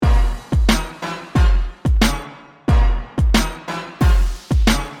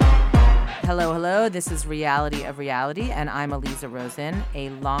Hello, hello. This is Reality of Reality, and I'm Aliza Rosen,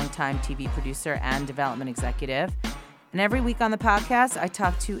 a longtime TV producer and development executive. And every week on the podcast, I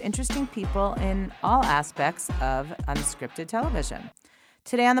talk to interesting people in all aspects of unscripted television.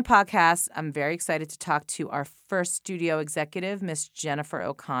 Today on the podcast, I'm very excited to talk to our first studio executive, Miss Jennifer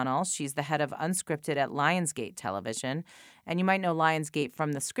O'Connell. She's the head of unscripted at Lionsgate Television. And you might know Lionsgate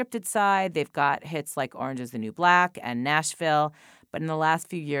from the scripted side. They've got hits like Orange is the New Black and Nashville. But in the last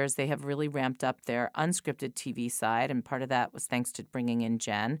few years, they have really ramped up their unscripted TV side. And part of that was thanks to bringing in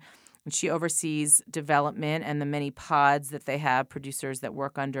Jen. And she oversees development and the many pods that they have, producers that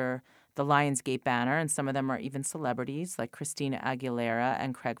work under the Lionsgate banner, and some of them are even celebrities like Christina Aguilera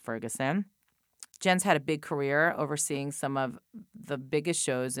and Craig Ferguson. Jen's had a big career overseeing some of the biggest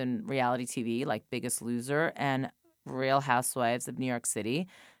shows in reality TV, like Biggest Loser and Real Housewives of New York City.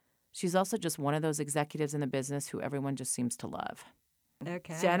 She's also just one of those executives in the business who everyone just seems to love.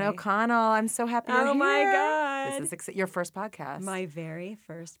 Okay. Jen O'Connell, I'm so happy you're here. Oh, my God. This is your first podcast. My very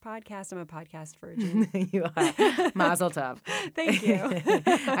first podcast. I'm a podcast virgin. You are. Mazel tov. Thank you.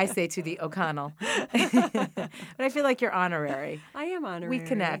 I say to the O'Connell. But I feel like you're honorary. I am honorary. We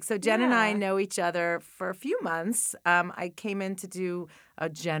connect. So Jen and I know each other for a few months. I came in to do a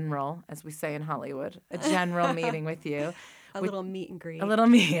general, as we say in Hollywood, a general meeting with you. A little meet and greet. A little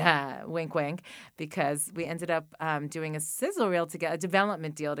wink, wink, because we ended up doing a sizzle reel together, a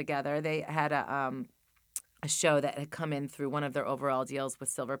development deal together. They had a show that had come in through one of their overall deals with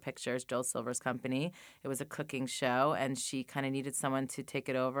Silver Pictures, Joel Silver's company. It was a cooking show, and she kind of needed someone to take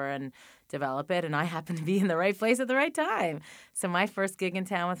it over and develop it, and I happened to be in the right place at the right time. So my first gig in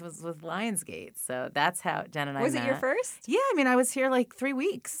town was with Lionsgate. So that's how Jen and I met. Was it your first? Yeah, I mean, I was here like 3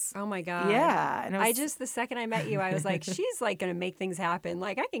 weeks. Oh, my God. Yeah. And the second I met you, I was like, she's like going to make things happen.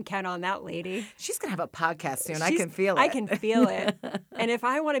 Like, I can count on that lady. She's going to have a podcast soon. I can feel it. I can feel it. And if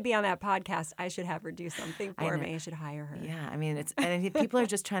I want to be on that podcast, I should have her do something for me. I should hire her. Yeah, I mean, people are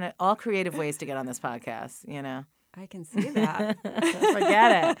just trying all creative ways to get on this podcast, you know. I can see that.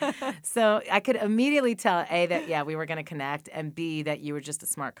 Forget it. So I could immediately tell, A, that, we were going to connect, and B, that you were just a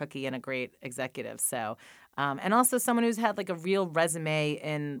smart cookie and a great executive. So, and also someone who's had like a real resume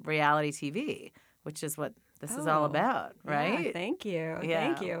in reality TV, which is what this is all about, right? Yeah, thank you. Yeah.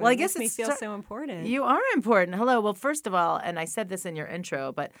 Thank you. Well, I guess guess it makes me feel so important. You are important. Hello. Well, first of all, and I said this in your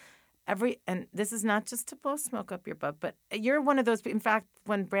intro, but and this is not just to blow smoke up your butt, but you're one of those. In fact,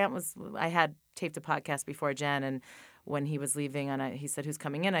 when Brant I had taped a podcast before Jen, and when he was leaving, and he said, "Who's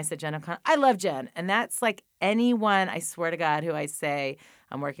coming in?" I said, "Jen O'Connell." I love Jen, and that's like anyone. I swear to God, who I say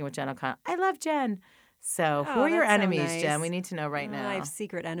I'm working with Jen O'Connell. I love Jen. So who are your enemies, so nice. Jen? We need to know right now. I have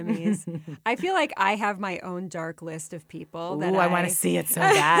secret enemies. I feel like I have my own dark list of people. Ooh, I want to see it so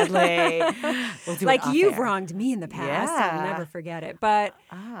badly. We'll do like it you've air. wronged me in the past. Yeah. I'll never forget it. But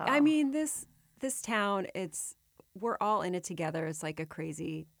I mean, this town, we're all in it together. It's like a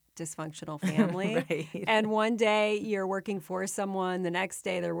crazy dysfunctional family. Right. And one day you're working for someone, the next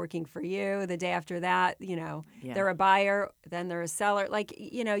day they're working for you, the day after that, they're a buyer, then they're a seller. Like,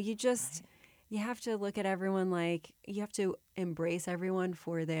 you just... Right. You have to look at everyone like you have to embrace everyone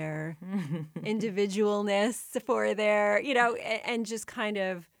for their individualness, for their, and just kind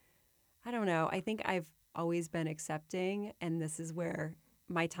of, I don't know. I think I've always been accepting, and this is where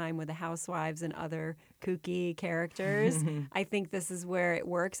my time with the housewives and other kooky characters, I think this is where it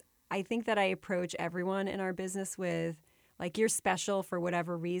works. I think that I approach everyone in our business with, like, you're special for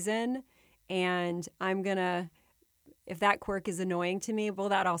whatever reason, and I'm going to... If that quirk is annoying to me, well,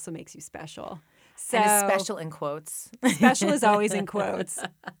 that also makes you special. So, and it's special in quotes. Special is always in quotes.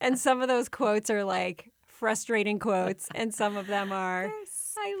 And some of those quotes are like frustrating quotes, and some of them are,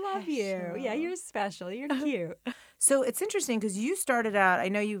 I love you. Yeah, you're special. You're cute. So it's interesting because you started out, I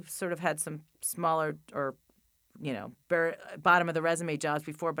know you've sort of had some smaller or, bottom of the resume jobs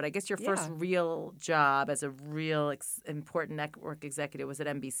before, but I guess your first real job as a real important network executive was at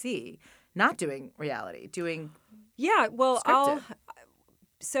NBC, not doing reality, doing scripted.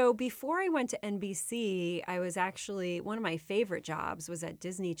 So before I went to NBC, I was actually, one of my favorite jobs was at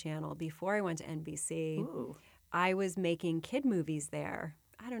Disney Channel. Before I went to NBC, Ooh. I was making kid movies there.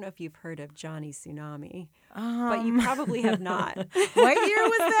 I don't know if you've heard of Johnny Tsunami, but you probably have not. What year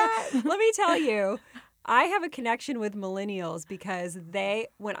was that? Let me tell you. I have a connection with millennials because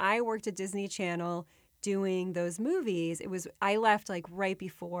when I worked at Disney Channel doing those movies, I left like right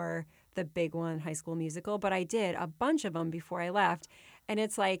before the big one, High School Musical, but I did a bunch of them before I left. And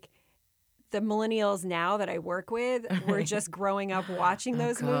it's like the millennials now that I work with were just growing up watching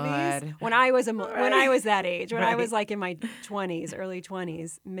those movies. When I was when I was that age, when I was like in my 20s, early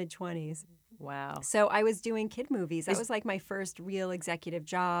 20s, mid 20s. Wow. So I was doing kid movies. That was like my first real executive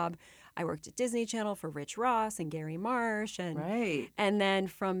job. I worked at Disney Channel for Rich Ross and Gary Marsh. And then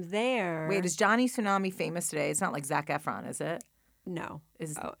from there... Wait, is Johnny Tsunami famous today? It's not like Zac Efron, is it? No.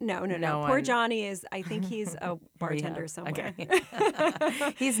 No Poor one- Johnny is, I think he's a bartender somewhere.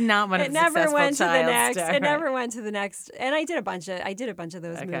 Okay. He's not one of the never successful went to the child next. stars. It never went to the next. And I did a bunch of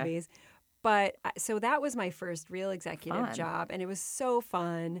those movies. But so that was my first real executive job. And it was so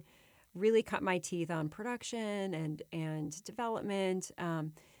fun. Really cut my teeth on production and development.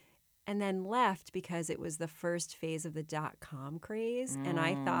 And then left because it was the first phase of the .com craze. And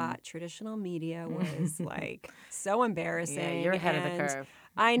I thought traditional media was like so embarrassing. Yeah, you're ahead of the curve.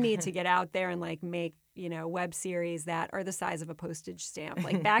 I need to get out there and like make, web series that are the size of a postage stamp.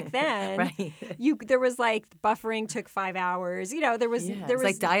 Like back then, Right. there was like buffering took 5 hours. There was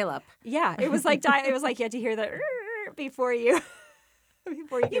like dial-up. Yeah, it was like it was like you had to hear the before you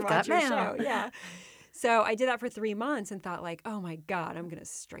could watch your show. Yeah. So I did that for 3 months and thought like, oh my God, I'm gonna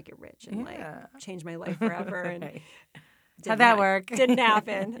strike it rich and like change my life forever. And how'd that work? Didn't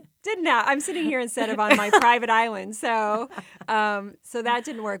happen. I'm sitting here instead of on my private island. So that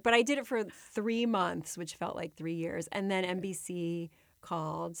didn't work. But I did it for 3 months, which felt like 3 years. And then NBC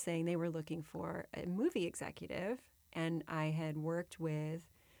called saying they were looking for a movie executive. And I had worked with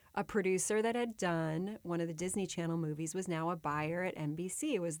a producer that had done one of the Disney Channel movies, was now a buyer at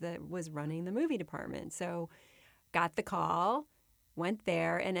NBC, was running the movie department. So got the call, went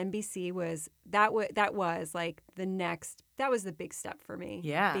there, and NBC was that was like the next, that was the big step for me.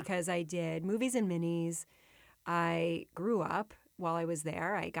 Yeah. Because I did movies and minis. I grew up while I was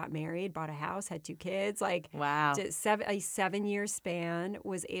there. I got married, bought a house, had 2 kids. Like, wow. Did a 7-year span,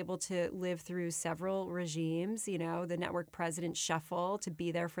 was able to live through several regimes, the network president shuffle, to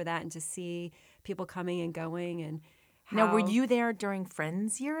be there for that and to see people coming and going. And now, were you there during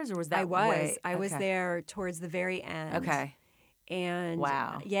Friends years, or was that I was there towards the very end. Okay. And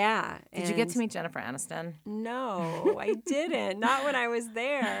wow. Yeah. Did you get to meet Jennifer Aniston? No, I didn't. Not when I was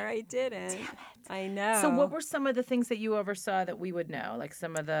there. I didn't. Damn it. I know. So what were some of the things that you oversaw that we would know? Like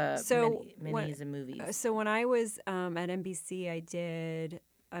some of the minis and movies? So when I was at NBC, I did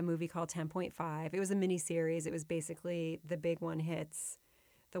a movie called 10.5. It was a miniseries. It was basically the big one hits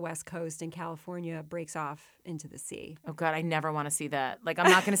the West Coast, and California breaks off into the sea. Oh, God, I never want to see that. Like,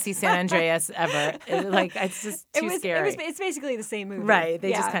 I'm not going to see San Andreas ever. It's just too scary. It's basically the same movie. Right.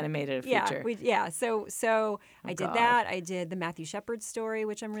 They just kind of made it a feature. So I did that. I did the Matthew Shepard story,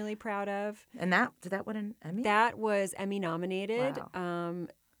 which I'm really proud of. And did that win an Emmy? That was Emmy nominated. Wow.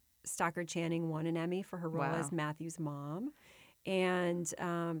 Stockard Channing won an Emmy for her role as Matthew's mom. And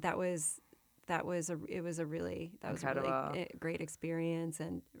that was a really great experience,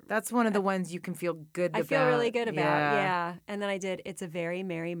 and that's one of the ones you can feel good about. I feel really good about. Yeah. And then I did It's a Very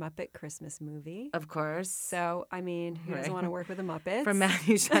Merry Muppet Christmas Movie. Of course. So I mean, who doesn't want to work with the Muppets? From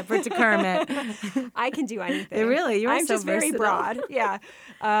Matthew Shepard to Kermit. I can do anything. Really, I'm so just very broad. Yeah.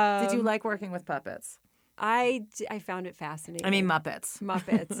 Did you like working with puppets? I found it fascinating. I mean, Muppets.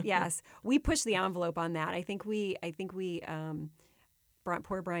 Muppets. Yes, we pushed the envelope on that. I think we.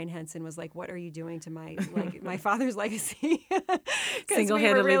 Poor Brian Henson was like, "What are you doing to my father's legacy?"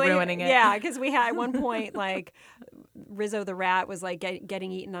 Single-handedly ruining it. Yeah, because we had at one point like Rizzo the Rat was like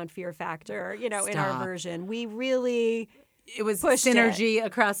getting eaten on Fear Factor. In our version, we really. It was pushed synergy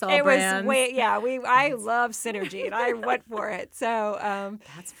across all brands. I love synergy, and I went for it. So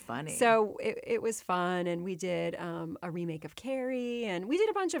that's funny. So it was fun, and we did a remake of Carrie, and we did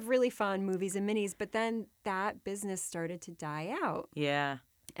a bunch of really fun movies and minis. But then that business started to die out. Yeah,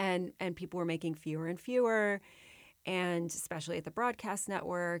 and people were making fewer and fewer, and especially at the broadcast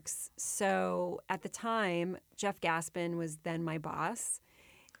networks. So at the time, Jeff Gaspin was then my boss.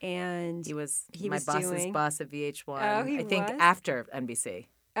 And he was my boss's boss at VH1. Oh, I think after NBC.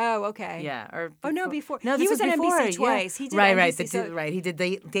 Oh, okay. Yeah. Before. No, he was at before. NBC twice. Yeah. He did NBC, right. He did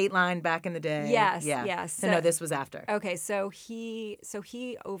Dateline back in the day. Yes. Yeah. Yes. So no, this was after. Okay, so he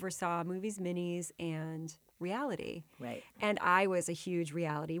oversaw movies, minis, and reality. Right. And I was a huge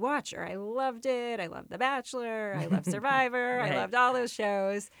reality watcher. I loved it. I loved The Bachelor. I loved Survivor. Right. I loved all those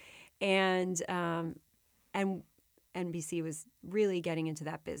shows. And NBC was really getting into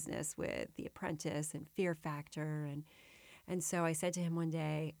that business with The Apprentice and Fear Factor. And so I said to him one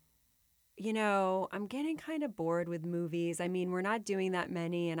day, I'm getting kind of bored with movies. I mean, we're not doing that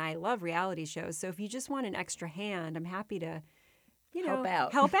many, and I love reality shows. So if you just want an extra hand, I'm happy to, help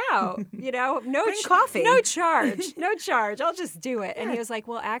out. No coffee. No charge. I'll just do it. And he was like,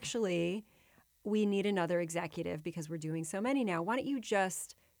 well, actually, we need another executive because we're doing so many now. Why don't you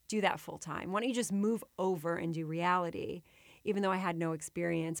just do that full time? Why don't you just move over and do reality? Even though I had no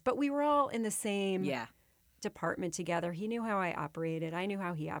experience, but we were all in the same department together. He knew how I operated. I knew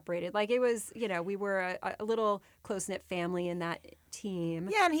how he operated. Like, it was, we were a little close-knit family in that team.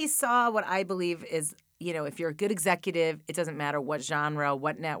 Yeah, and he saw what I believe is, if you're a good executive, it doesn't matter what genre,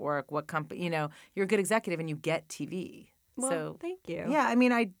 what network, what company, you're a good executive and you get TV. Well, so thank you. Yeah, I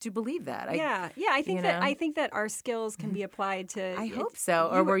mean, I do believe that. I think that our skills can be applied to. I hope so,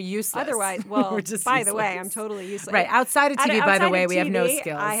 or we're useless. Otherwise, well, we're just by the useless. way, I'm totally useless. Right, outside of TV, by the way, we have no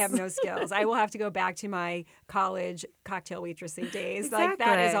skills. I have no skills. I will have to go back to my college cocktail waitressing days. Exactly. Like,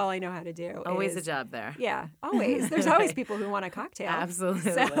 that is all I know how to do. Always a job there. Yeah, always. There's always people who want a cocktail.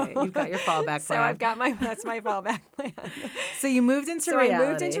 Absolutely. So, You've got your fallback plan. So I've got that's my fallback plan. So you moved into reality. I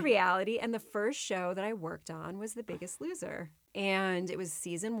moved into reality, and the first show that I worked on was The Biggest Loser. And it was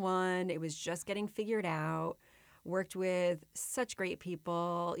season 1. It was just getting figured out. Worked with such great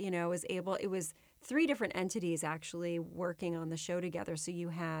people. It was 3 different entities actually working on the show together. So you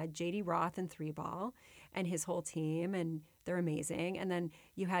had J.D. Roth and 3Ball and his whole team, and they're amazing. And then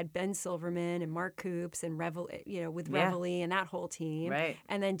you had Ben Silverman and Mark Coops and with Reveille and that whole team. Right.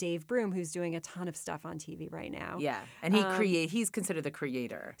 And then Dave Broom, who's doing a ton of stuff on TV right now. Yeah, and he's considered the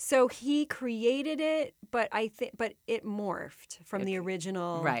creator. So he created it, but it morphed from the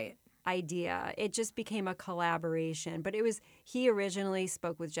original idea. It just became a collaboration. But he originally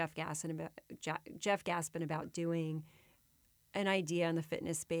spoke with Jeff Gaspin about doing an idea in the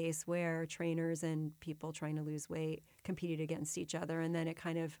fitness space where trainers and people trying to lose weight competed against each other, and then it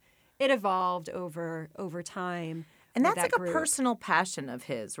evolved over time. And that's like a personal passion of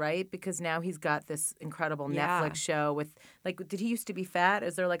his, right? Because now he's got this incredible Netflix show with, did he used to be fat?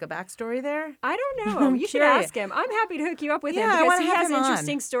 Is there like a backstory there? I don't know. You should ask him. I'm happy to hook you up with him because he has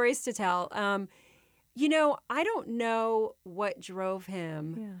interesting stories to tell. I don't know what drove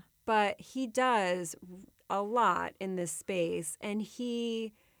him, but he does a lot in this space. And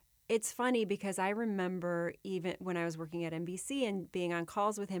it's funny because I remember even when I was working at NBC and being on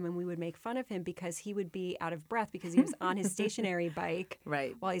calls with him, and we would make fun of him because he would be out of breath because he was on his stationary bike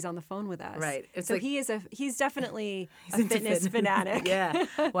while he's on the phone with us. Right. So he's definitely a fitness fanatic. Yeah.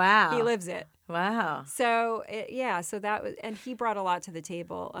 Wow. He lives it. Wow. So so that was, and he brought a lot to the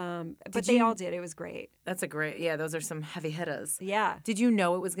table. But they all did. It was great. That's those are some heavy hitters. Yeah. Did you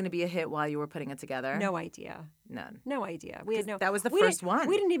know it was going to be a hit while you were putting it together? No idea. None. No idea. That was the first one.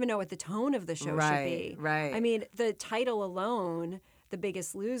 We didn't even know what the tone of the show should be. Right. I mean, the title alone, The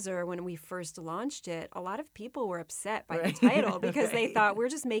Biggest Loser, when we first launched it, a lot of people were upset by the title because they thought we're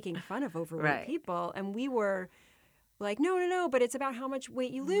just making fun of overweight people, and we were like, no, but it's about how much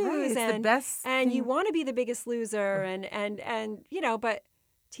weight you lose, it's the best thing. You want to be the biggest loser, and but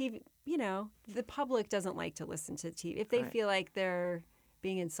TV, the public doesn't like to listen to TV if they feel like they're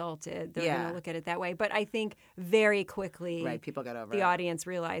being insulted. They're going to look at it that way. But I think very quickly, people got over the audience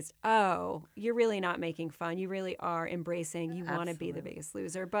realized, oh, you're really not making fun. You really are embracing. You want to be the biggest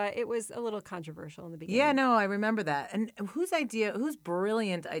loser. But it was a little controversial in the beginning. Yeah, no, I remember that. And whose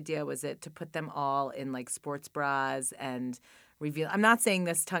brilliant idea was it to put them all in like sports bras and reveal? I'm not saying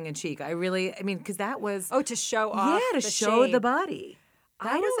this tongue in cheek. Because that was to show off. Yeah, to show the body.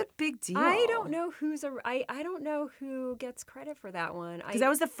 That was a big deal. I don't know I don't know who gets credit for that one. Because that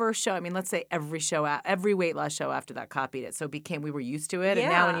was the first show. I mean, let's say every weight loss show after that copied it. So we were used to it. Yeah.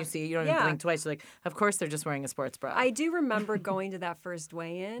 And now when you see it, you don't even blink twice. You're like, of course they're just wearing a sports bra. I do remember going to that first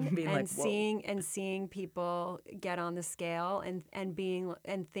weigh-in and seeing people get on the scale and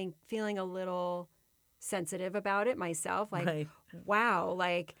feeling a little sensitive about it myself. Like, wow,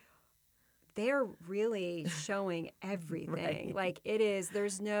 like, they're really showing everything. Like, it is,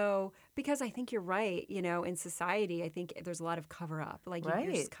 because I think you're right, in society, I think there's a lot of cover up. Like,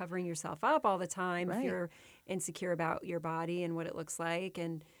 you're just covering yourself up all the time if you're insecure about your body and what it looks like.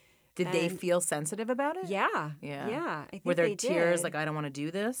 And did they feel sensitive about it? Yeah. I think were there they tears did. Like, I don't want to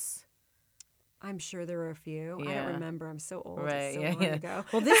do this? I'm sure there were a few. Yeah. I don't remember. I'm so old. Right. It's so long ago.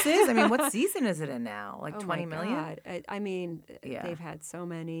 Well, this is. I mean, what season is it in now? Like 20 million? God. I mean, they've had so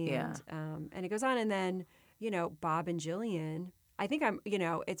many. Yeah. And it goes on. And then, Bob and Jillian. I think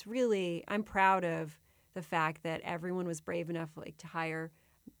I'm proud of the fact that everyone was brave enough to hire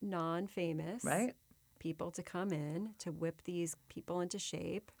non-famous people to come in to whip these people into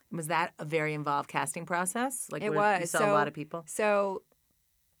shape. Was that a very involved casting process? Like, it was. You saw a lot of people? So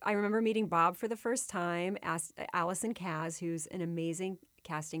I remember meeting Bob for the first time, asked Allison Kaz, who's an amazing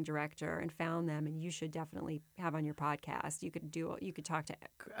casting director, and found them, and you should definitely have on your podcast. You could talk to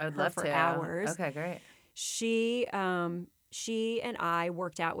her for hours. Okay, great. She and I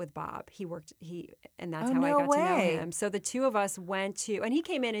worked out with Bob. And that's how I got to know him. So the two of us went to, and he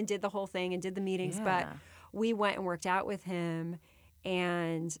came in and did the whole thing and did the meetings, but we went and worked out with him.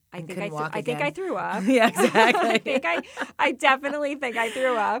 And I think I I threw up. Yeah, exactly. I definitely think I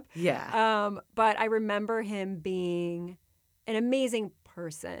threw up. Yeah. But I remember him being an amazing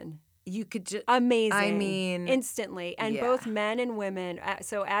person. You could just amazing. I mean, instantly, and yeah. both men and women.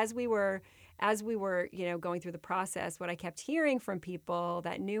 So as we were, going through the process, what I kept hearing from people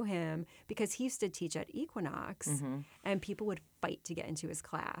that knew him, because he used to teach at Equinox, and people would fight to get into his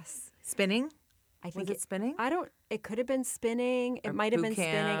class. Spinning? I think was it spinning? It could have been spinning. It might have been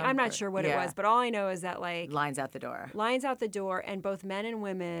spinning. I'm not sure what it was, but all I know is that lines out the door. And both men and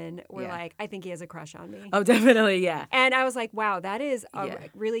women were like, I think he has a crush on me. Oh, definitely, yeah. And I was like, wow, that is a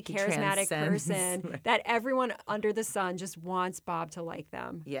really charismatic person that everyone under the sun just wants Bob to like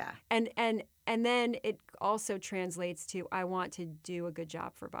them. Yeah. And then it also translates to, I want to do a good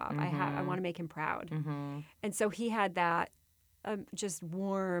job for Bob. I want to make him proud. And so he had that just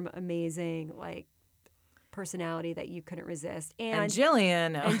warm, amazing, personality that you couldn't resist. And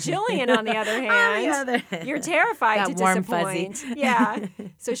Jillian. And Jillian, on the other hand, you're terrified to disappoint. Fuzzy. Yeah.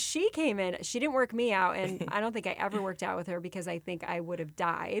 So she came in. She didn't work me out, and I don't think I ever worked out with her because I think I would have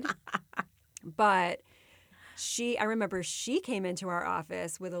died. But I remember she came into our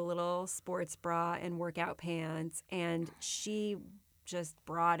office with a little sports bra and workout pants, and she just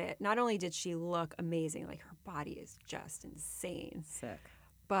brought it. Not only did she look amazing, her body is just insane. Sick.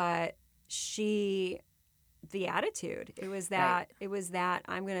 But the attitude, it was that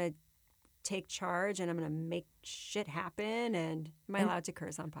I'm going to take charge and I'm going to make shit happen. And am I allowed to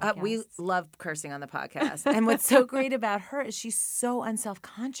curse on podcasts? We love cursing on the podcast. And what's so great about her is she's so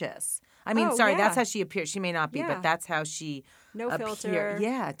unself-conscious. I mean, that's how she appears. She may not be, but that's how she filter.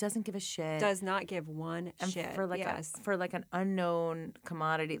 Yeah, doesn't give a shit. Does not give one shit. For an unknown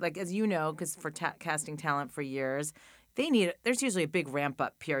commodity, as you know, because for casting talent for years, there's usually a big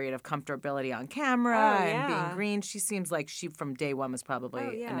ramp-up period of comfortability on camera and being green. She seems like she, from day one, was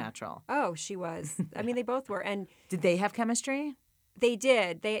probably a natural. Oh, she was. I mean, they both were. And did they have chemistry? They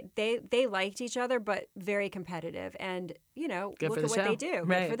did. They liked each other, but very competitive. And, good look at what they do.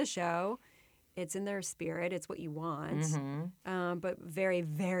 Right. Good for the show. It's in their spirit. It's what you want. But very,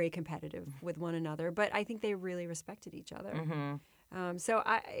 very competitive with one another. But I think they really respected each other. So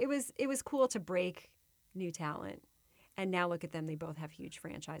it was cool to break new talent. And now look at them; they both have huge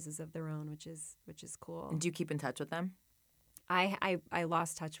franchises of their own, which is cool. Do you keep in touch with them? I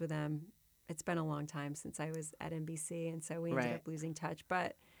lost touch with them. It's been a long time since I was at NBC, and so we ended up losing touch.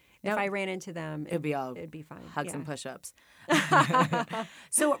 But if I ran into them, it'd be fine. Hugs and push-ups.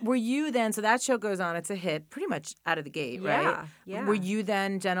 So were you then? So that show goes on. It's a hit, pretty much out of the gate, right? Yeah. Were you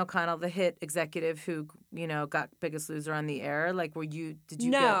then Jen O'Connell, the hit executive who got Biggest Loser on the air? Did you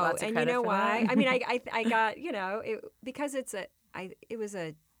get lots of credit for that? No, and you know why? I mean, I got because it was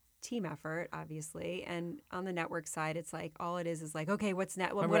a team effort, obviously, and on the network side, it's all it is okay, what's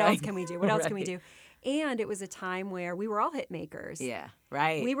next? What else can we do? What else can we do? And it was a time where we were all hit makers. Yeah,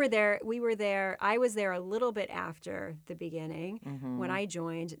 right. We were there. I was there a little bit after the beginning. When I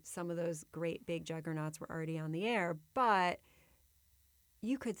joined. Some of those great big juggernauts were already on the air, but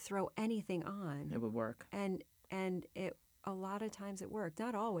you could throw anything on. It would work. And it a lot of times it worked.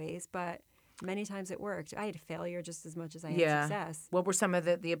 Not always, but many times it worked. I had failure just as much as I had success. What were some of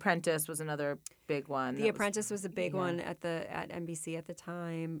The Apprentice was another big one. The Apprentice was a big one at NBC at the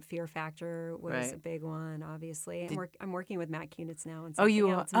time. Fear Factor was a big one, obviously. I'm working with Matt Kunitz now. And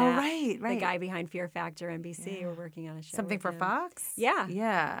else. Oh, Matt, right. The guy behind Fear Factor, NBC. We're working on a show. Something for him. Fox? Yeah.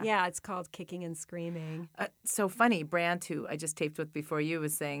 Yeah. Yeah, it's called Kicking and Screaming. So funny. Brandt, who I just taped with before you,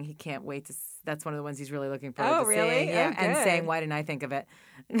 was saying he can't wait to. That's one of the ones he's really looking forward to really? seeing. Yeah, and saying, why didn't I think of it?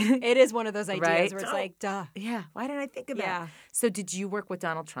 It is one of those ideas where it's duh. Yeah, why didn't I think of that? Yeah. So did you work with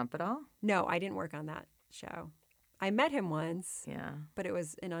Donald Trump at all? No, I didn't work on that show. I met him once. Yeah. But it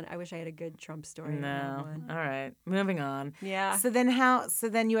was I wish I had a good Trump story. No. All right. Moving on. Yeah. So then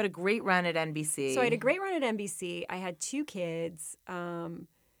you had a great run at NBC. So I had a great run at NBC. I had 2 kids.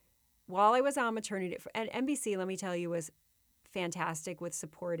 While I was on maternity, and NBC, let me tell you, was fantastic with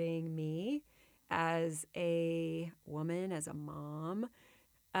supporting me as a woman, as a mom.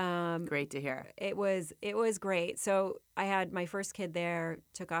 Great to hear. It was great. So I had my first kid there,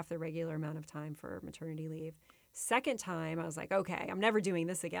 took off the regular amount of time for maternity leave. Second time, I was like, okay, I'm never doing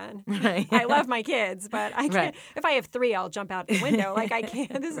this again. Right. I love my kids, but I can't. If I have 3, I'll jump out the window. I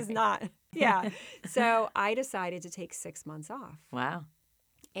can't. This is not. Yeah. So I decided to take 6 months off. Wow.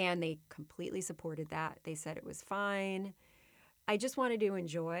 And they completely supported that. They said it was fine. I just wanted to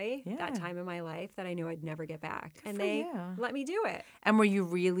enjoy that time in my life that I knew I'd never get back. And they let me do it. And were you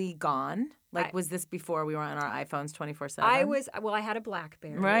really gone? Was this before we were on our iPhones 24/7? I had a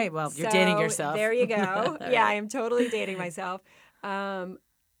BlackBerry. Right. Well, you're dating yourself. There you go. Yeah, I am totally dating myself.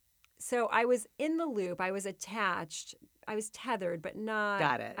 So I was in the loop. I was attached. I was tethered, but not.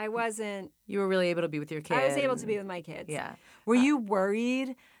 Got it. I wasn't. You were really able to be with your kids. I was able to be with my kids. Yeah. Were you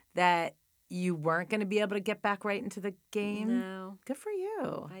worried that you weren't going to be able to get back right into the game? No. Good for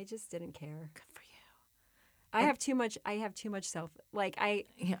you. I just didn't care. Good for you. I have too much self. Like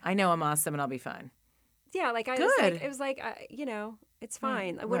Yeah, I know I'm awesome and I'll be fine. Yeah, like I Good. was like, you know, it's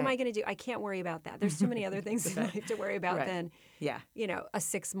fine. What am I going to do? I can't worry about that. There's too many other things in life to worry about than, you know, a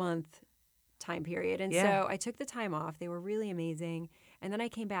 6-month time period. And so I took the time off. They were really amazing. And then I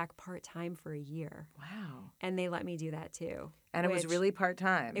came back part-time for a year. Wow. And they let me do that too. And it was really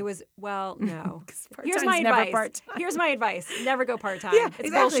part-time. It was, well, no. Here's my advice. Here's my advice. Never go part-time. Yeah, it's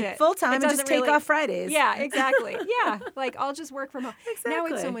exactly. bullshit. Full-time and just take off Fridays. Yeah, exactly. Yeah, like I'll just work from home. Exactly. Now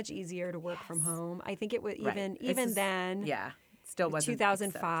it's so much easier to work from home. I think it was even then. Yeah, still wasn't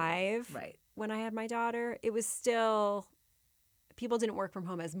 2005. accepted. Right. When I had my daughter, it was still, people didn't work from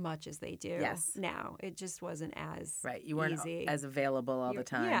home as much as they do now. It just wasn't as You weren't easy. as available all the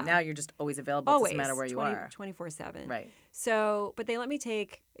time. Yeah. Now you're just always available. Always, doesn't matter where you are. 24/7. Right. So, but they let me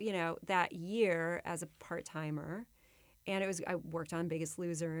take, you know, that year as a part-timer. And I worked on Biggest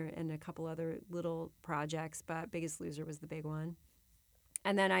Loser and a couple other little projects, but Biggest Loser was the big one.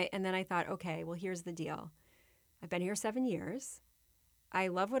 And then I thought, okay, well, here's the deal. I've been here 7 years. I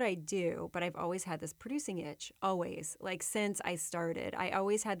love what I do, but I've always had this producing itch, always. Like since I started, I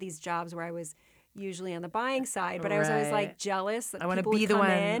always had these jobs where I was usually on the buying side, but I was always like jealous that people would come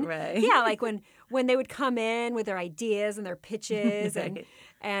in. Right. Yeah, like when they would come in with their ideas and their pitches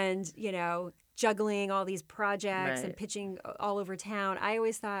and you know, juggling all these projects and pitching all over town. I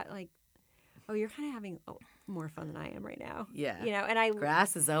always thought like, oh, you're kind of having more fun than I am right now. Yeah. You know, and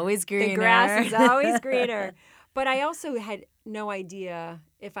grass is always greener. The grass is always greener. But I also had no idea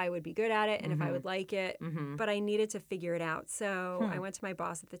if I would be good at it and if I would like it. But I needed to figure it out. So I went to my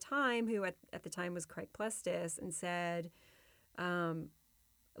boss at the time, who at the time was Craig Plestis, and said,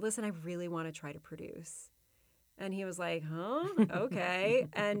 listen, I really want to try to produce. And he was like, huh? Okay.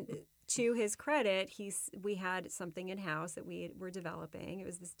 And to his credit, we had something in-house that we were developing. It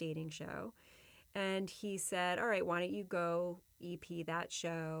was this dating show. And he said, all right, why don't you go EP that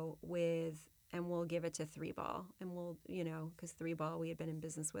show and we'll give it to 3Ball. And we'll, you know, because 3Ball we had been in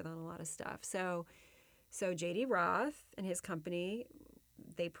business with on a lot of stuff. So J.D. Roth and his company,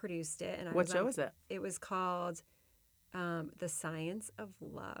 they produced it. And what show was it? It was called The Science of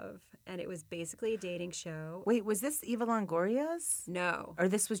Love. And it was basically a dating show. Wait, was this Eva Longoria's? No. Or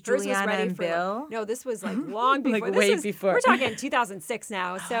this was Juliana and Bill? No, this was like long before. Like way before. We're talking 2006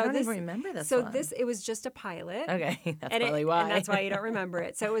 now. So I don't even remember this one. So it was just a pilot. Okay, that's probably why. And that's why you don't remember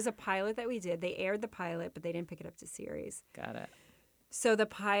it. So it was a pilot that we did. They aired the pilot, but they didn't pick it up to series. Got it. So the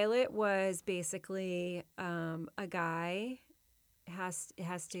pilot was basically a guy has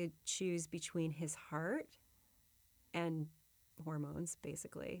to choose between his heart and hormones,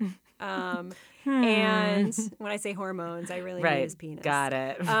 basically. And when I say hormones, I really mean his penis. Got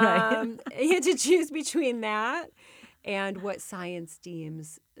it. He had to choose between that and what science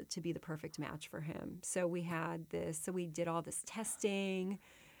deems to be the perfect match for him. So we did all this testing.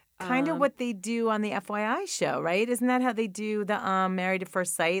 Kind of what they do on the FYI show, right? Isn't that how they do the Married at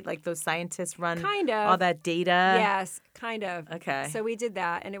First Sight? Like those scientists run all that data? Yes, kind of. Okay. So we did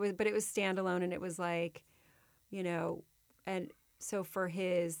that, and it was standalone, and it was like, you know, and so for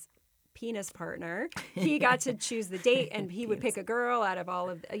his penis partner, he got to choose the date, and he would pick a girl out of all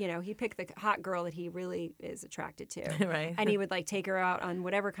of, you know, he picked the hot girl that he really is attracted to. Right. And he would like take her out on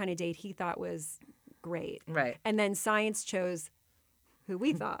whatever kind of date he thought was great. Right. And then science chose who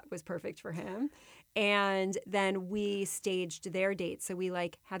we thought was perfect for him. And then we staged their dates. So we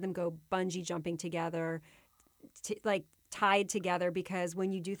like had them go bungee jumping together, like tied together, because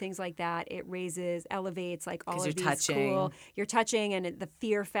when you do things like that, it elevates like all of these cool. You're touching, and the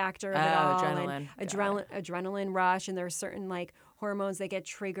fear factor of it all, adrenaline, and adrenaline rush, and there's certain like hormones that get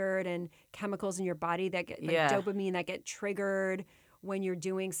triggered and chemicals in your body that get like dopamine that get triggered when you're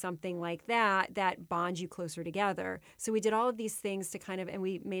doing something like that bonds you closer together. So we did all of these things to kind of, and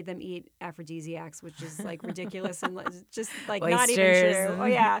we made them eat aphrodisiacs, which is like ridiculous and just like oysters. Not even true. Oh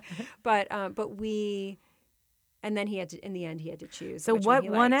yeah, but and then in the end he had to choose. So what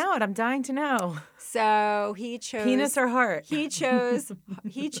won out? I'm dying to know. So he chose penis or heart. He chose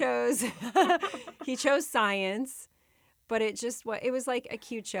science, but it was like a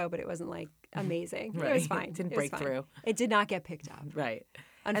cute show, but it wasn't like amazing. Right. It was fine. It didn't break through. It did not get picked up. Right.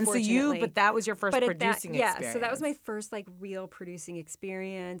 Unfortunately. But that was your first producing experience. Yeah, so that was my first like real producing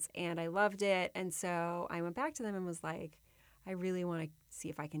experience, and I loved it. And so I went back to them and was like, I really want to see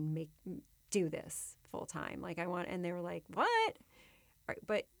if I can do this full time. Like and they were like, what?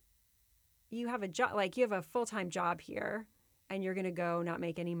 but you have a job, like you have a full-time job here, and you're going to go not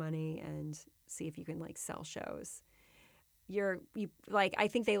make any money and see if you can like sell shows. I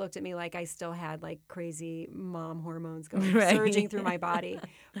think they looked at me like I still had like crazy mom hormones going surging through my body,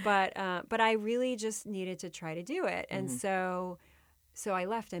 but I really just needed to try to do it, and so I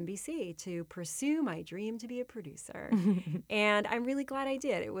left NBC to pursue my dream to be a producer, and I'm really glad I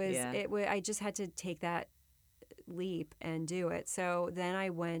did. I just had to take that leap and do it. So then I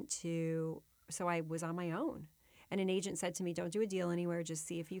was on my own, and an agent said to me, "Don't do a deal anywhere. Just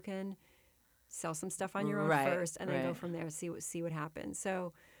see if you can sell some stuff on your own first, and then go from there. See what happens."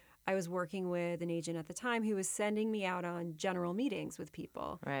 So I was working with an agent at the time who was sending me out on general meetings with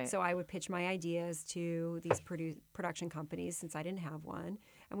people. Right. So I would pitch my ideas to these production companies since I didn't have one,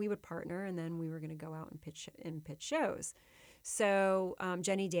 and we would partner, and then we were going to go out and pitch shows. So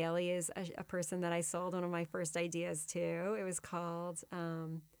Jenny Daly is a person that I sold one of my first ideas to. It was called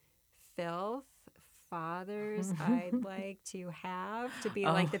Filth Fathers I'd Like to Have, to be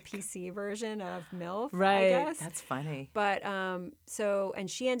like the PC version of MILF, I guess. That's funny. But and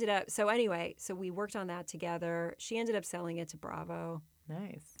she ended up, so we worked on that together. She ended up selling it to Bravo.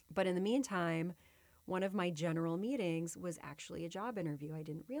 Nice. But in the meantime, one of my general meetings was actually a job interview. I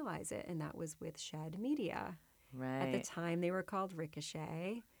didn't realize it, and that was with Shed Media. Right. At the time, they were called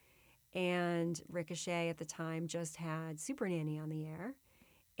Ricochet, and Ricochet at the time just had Super Nanny on the air,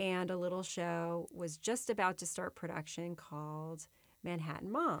 and a little show was just about to start production called Manhattan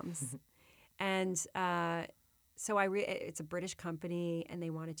Moms. And so it's a British company, and they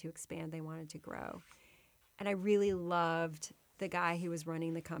wanted to expand, they wanted to grow. And I really loved the guy who was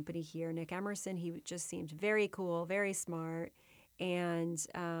running the company here, Nick Emerson. He just seemed very cool, very smart. And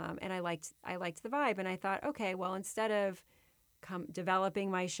I liked the vibe, and I thought, okay, well, instead of developing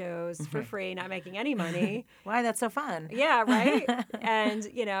my shows for free, not making any money, why, that's so fun. Yeah, right. And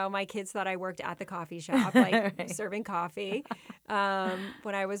my kids thought I worked at the coffee shop, like serving coffee,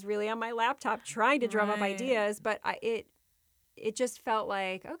 when I was really on my laptop trying to drum up ideas. But it just felt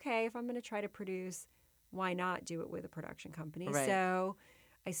like, okay, if I'm going to try to produce, why not do it with a production company? Right. So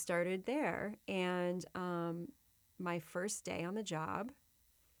I started there, and my first day on the job,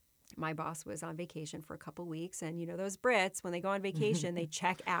 my boss was on vacation for a couple weeks, and those Brits, when they go on vacation, they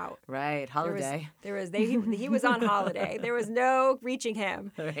check out. Right, holiday. He was on holiday. There was no reaching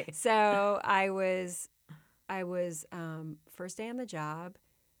him. Right. So I was first day on the job,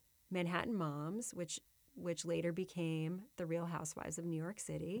 Manhattan Moms, which later became The Real Housewives of New York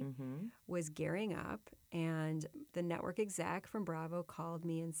City, was gearing up, and the network exec from Bravo called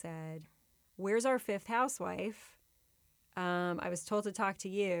me and said, "Where's our fifth housewife? I was told to talk to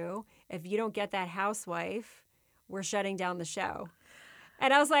you. If you don't get that housewife, we're shutting down the show."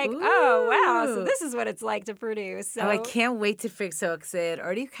 And I was like, oh, wow, so this is what it's like to produce. So, I can't wait to fix. So they had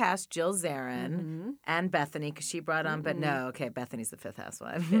already cast Jill Zarin and Bethany, because she brought on, but no, okay, Bethany's the fifth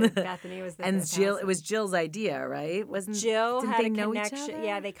housewife. Bethany was the and fifth Jill, housewife. It was Jill's idea, right? Jill had they a know connection. each other?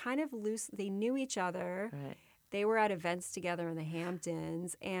 Yeah, they kind of they knew each other. Right. They were at events together in the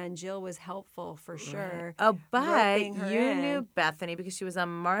Hamptons, and Jill was helpful for sure. Oh, but roping you her in. knew Bethany because she was on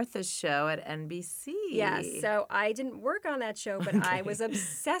Martha's show at NBC. Yes, so I didn't work on that show, but I was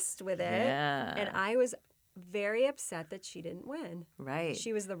obsessed with it. Yeah. And I was very upset that she didn't win. Right.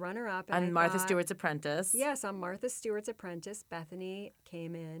 She was the runner-up. On Martha Stewart's Apprentice. Yes, on Martha Stewart's Apprentice, Bethany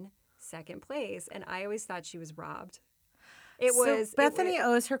came in second place, and I always thought she was robbed. Bethany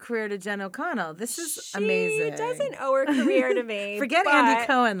owes her career to Jen O'Connell. This is amazing. She doesn't owe her career to me. Forget Andy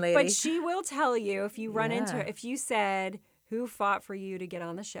Cohen, lady. But she will tell you if you run into her, if you said, who fought for you to get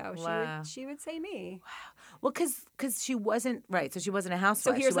on the show, she would say me. Wow. Well, because she wasn't, right, so she wasn't a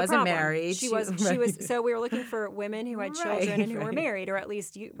housewife. So here's she wasn't married. She was. So we were looking for women who had children and who were married, or at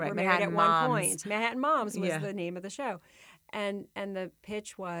least were married at one point. Manhattan Moms was the name of the show. And the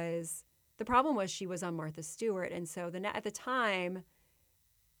pitch was, the problem was she was on Martha Stewart, and so at the time,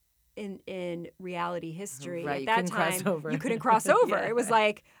 in reality history, at that time you couldn't cross over. It was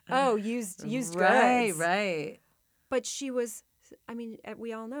like, used goods. Right. But she was, I mean,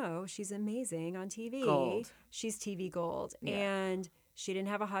 we all know she's amazing on TV. Gold. She's TV gold, and she didn't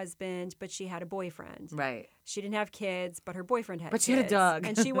have a husband, but she had a boyfriend. Right. She didn't have kids, but her boyfriend had But kids. she had a dog.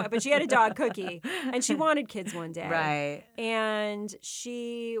 But she had a dog, Cookie, and she wanted kids one day. Right. And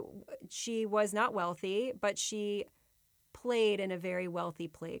she was not wealthy, but she played in a very wealthy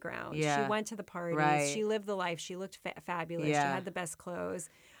playground. Yeah. She went to the parties. Right. She lived the life. She looked fabulous. Yeah. She had the best clothes.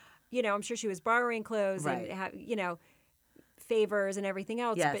 I'm sure she was borrowing clothes and favors and everything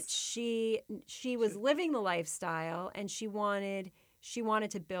else. Yes. But she was living the lifestyle, and she wanted she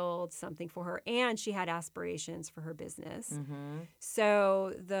wanted to build something for her, and she had aspirations for her business. Mm-hmm.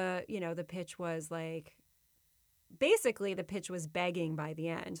 So the pitch was like, basically the pitch was begging by the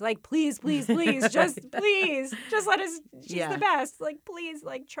end, like, please, please, please, just let us. She's the best. Like, please,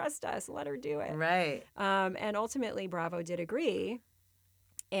 like, trust us. Let her do it. Right. And ultimately, Bravo did agree.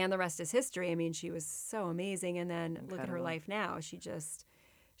 And the rest is history. I mean, she was so amazing. And then look at her life now. The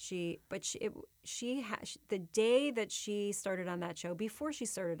day that she started on that show, before she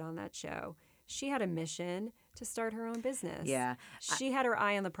started on that show, she had a mission to start her own business. Yeah. She had her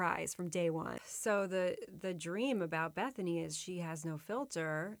eye on the prize from day one. So the dream about Bethany is she has no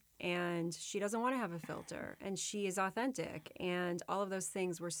filter, and she doesn't want to have a filter, and she is authentic, and all of those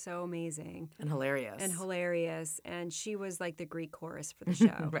things were so amazing and hilarious. And she was like the Greek chorus for the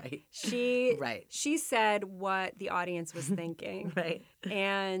show. Right. She said what the audience was thinking. Right.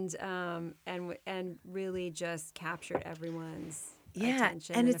 And really just captured everyone's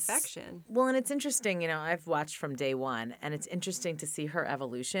attention and affection. Well, and it's interesting, I've watched from day one, and it's interesting to see her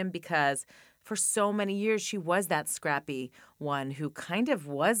evolution, because for so many years she was that scrappy one who kind of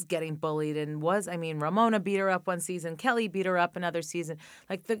was getting bullied and Ramona beat her up one season, Kelly beat her up another season.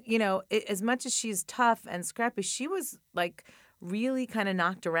 Like, as much as she's tough and scrappy, she was like really kind of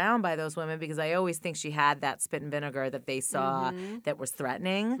knocked around by those women, because I always think she had that spit and vinegar that they saw that was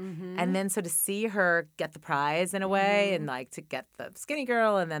threatening. Mm-hmm. And then so to see her get the prize in a way, and like to get the skinny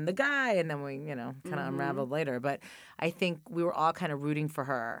girl and then the guy, and then we, kind of unraveled later. But I think we were all kind of rooting for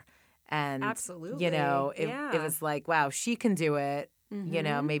her. And, absolutely. It was like, wow, she can do it,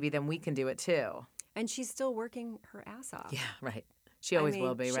 maybe then we can do it too. And she's still working her ass off. Yeah, right. She always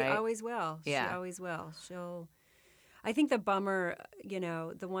will be, right? She always will. Yeah. She always will. I think the bummer,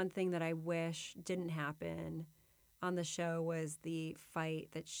 the one thing that I wish didn't happen on the show was the fight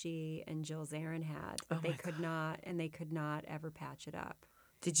that she and Jill Zarin had. They could not ever patch it up.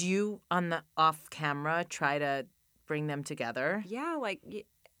 Did you, on the off camera, try to bring them together? Yeah,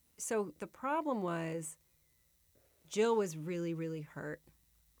 so the problem was Jill was really, really hurt.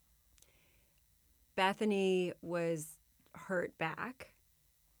 Bethany was hurt back.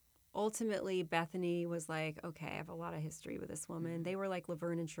 Ultimately, Bethany was like, okay, I have a lot of history with this woman. They were like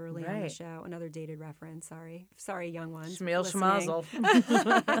Laverne and Shirley on the show. Another dated reference. Sorry, young ones. Shmuel Schmazel.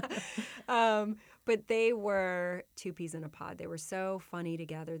 But they were two peas in a pod. They were so funny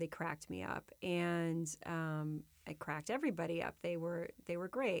together. They cracked me up. And it cracked everybody up. They were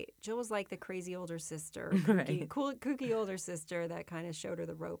great. Jill was like the crazy older sister, kooky older sister that kind of showed her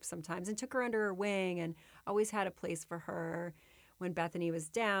the ropes sometimes and took her under her wing and always had a place for her when Bethany was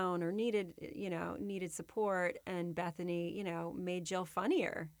down or needed support. And Bethany, made Jill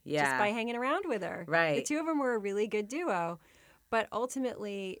funnier just by hanging around with her. Right. The two of them were a really good duo. But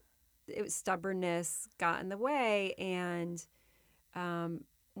ultimately, stubbornness got in the way. And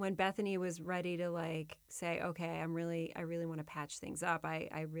when Bethany was ready to say, okay, I really want to patch things up.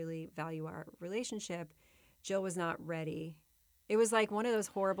 I really value our relationship. Jill was not ready. It was like one of those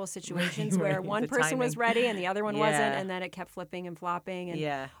horrible situations where one person was ready and the other one wasn't, and then it kept flipping and flopping.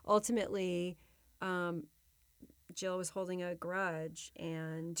 And ultimately, Jill was holding a grudge.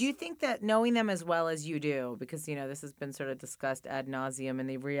 And do you think that, knowing them as well as you do, because this has been sort of discussed ad nauseum in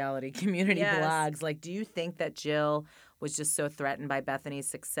the reality community blogs, do you think that Jill was just so threatened by Bethany's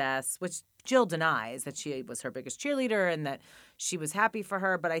success, which Jill denies that she was her biggest cheerleader and that she was happy for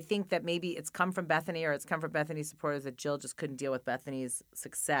her, but I think that maybe it's come from Bethany or it's come from Bethany's supporters that Jill just couldn't deal with Bethany's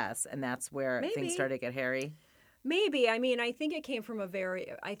success, and that's where things started to get hairy? Maybe. I mean, I think it came from a very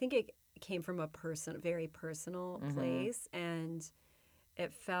personal place, and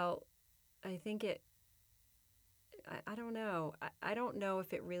it felt, I don't know. I don't know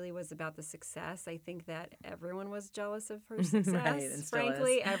if it really was about the success. I think that everyone was jealous of her success. Right, and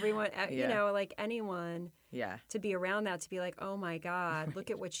frankly, everyone, anyone to be around that, to be like, oh my God,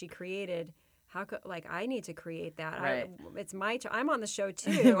 look at what she created. How could, I need to create that. Right. It's my turn. I'm on the show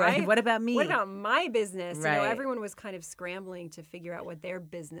too. Right. What about me? What about my business? Right. Everyone was kind of scrambling to figure out what their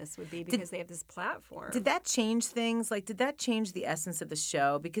business would be because they have this platform. Did that change things? Did that change the essence of the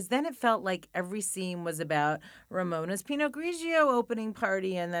show? Because then it felt like every scene was about Ramona's Pinot Grigio opening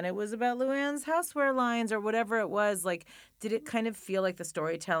party, and then it was about Luann's houseware lines or whatever it was. Did it kind of feel like the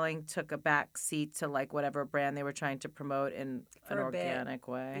storytelling took a back seat to whatever brand they were trying to promote in an organic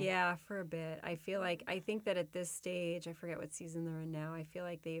way? Yeah, for a bit. I think that at this stage, I forget what season they're in now. I feel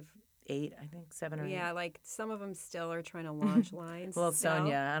like they've 8, I think 7 or 8. Yeah, some of them still are trying to launch lines. Well,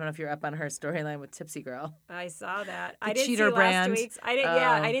 Sonia, I don't know if you're up on her storyline with Tipsy Girl. I saw that. The I didn't cheater see brand. last week's. I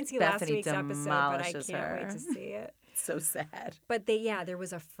didn't see Bethany last week's episode, but I can't wait to see it. so sad. But there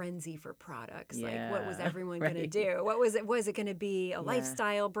was a frenzy for products. Like, what was everyone going to do? What was it? Was it going to be a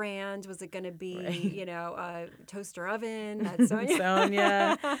lifestyle brand? Was it going to be, a toaster oven? That's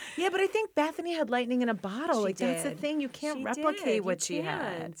Sonia. Yeah, but I think Bethany had lightning in a bottle. That's the thing. You can't replicate what she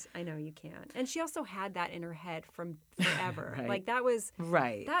had. I know you can't. And she also had that in her head from forever. Right. Like, that was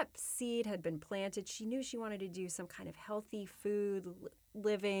that seed had been planted. She knew she wanted to do some kind of healthy food,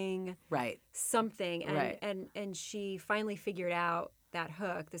 living, something. And she finally figured out that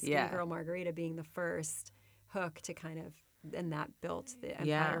hook, the Skinny Girl Margarita being the first hook to kind of, and that built the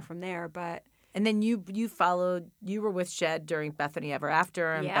empire from there. But and then you were with Shed during Bethany Ever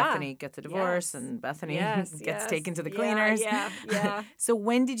After, and Bethany gets a divorce, and Bethany gets taken to the cleaners. Yeah. So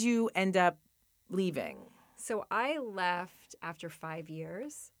when did you end up leaving? So I left after 5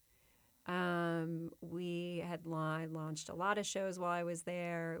 years. We had launched a lot of shows while I was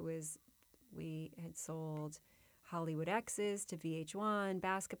there. We had sold Hollywood Exes to VH1,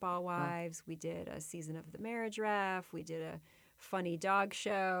 Basketball Wives. We did a season of The Marriage Ref. We did a funny dog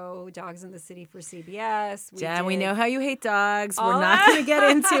show, Dogs in the City for CBS. Jen, we know how you hate dogs. We're not going to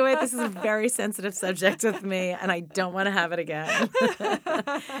get into it. This is a very sensitive subject with me, and I don't want to have it again.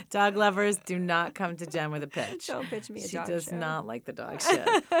 Dog lovers, do not come to Jen with a pitch. Don't pitch me a dog show. She does not like the dog show.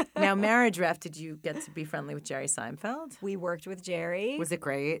 Now, Marriage Ref, did you get to be friendly with Jerry Seinfeld? We worked with Jerry. Was it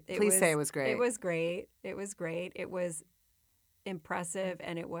great? Please say it was great. It was great. It was great. It was impressive,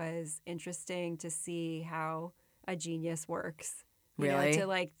 and it was interesting to see how a genius works. Really?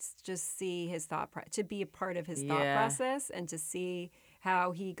 To just see his to be a part of his thought process, and to see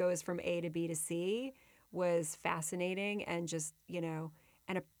how he goes from A to B to C was fascinating, and just,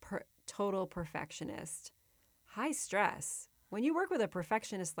 and a total perfectionist. High stress. When you work with a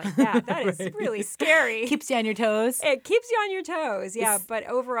perfectionist like that, that is really scary. Keeps you on your toes. It keeps you on your toes, but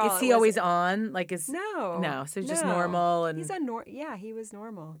overall, is he always on? No. So just normal and he was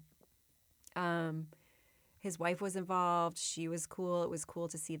normal. His wife was involved. She was cool. It was cool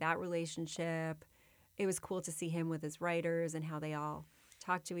to see that relationship. It was cool to see him with his writers and how they all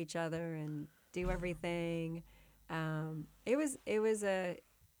talk to each other and do everything. It was a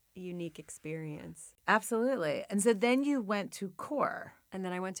unique experience. Absolutely. And so then you went to Core. And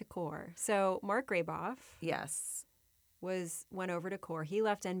then I went to Core. So Mark Graboff. Yes. Went over to Core. He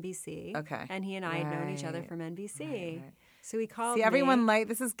left NBC. Okay. And he and I had known each other from NBC. Right. So he called me. Everyone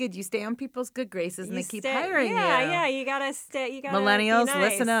this is good. You stay on people's good graces and they keep hiring you. Yeah, you gotta stay. You gotta Millennials, be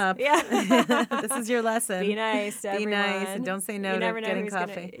nice. Listen up. Yeah. This is your lesson. Be nice to everyone. Be nice and don't say no to getting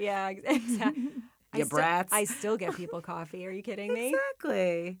coffee. Exactly. You brats. I still get people coffee. Are you kidding me?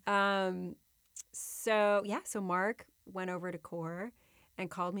 Exactly. So Mark went over to Core and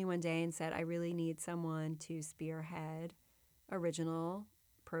called me one day and said, I really need someone to spearhead original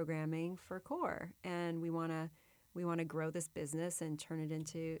programming for Core, and we want to grow this business and turn it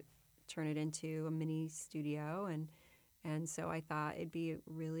into a mini studio, and so I thought it'd be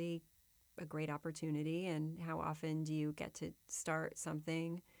really a great opportunity. And how often do you get to start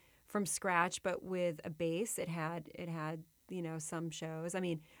something from scratch, but with a base? It had some shows. I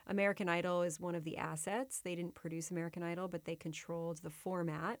mean, American Idol is one of the assets. They didn't produce American Idol, but they controlled the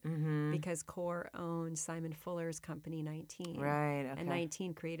format because Core owned Simon Fuller's company, 19. Right, okay. And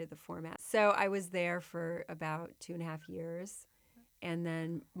 19 created the format. So I was there for about 2.5 years. And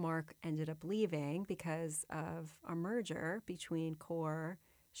then Mark ended up leaving because of a merger between Core,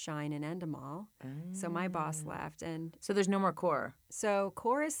 Shine, and Endemol. So my boss left. And so there's no more Core. So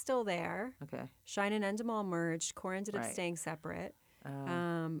Core is still there. Okay. Shine and Endemol merged. Core ended up staying separate.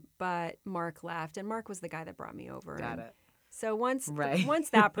 But Mark left, and Mark was the guy that brought me over. Got it. So once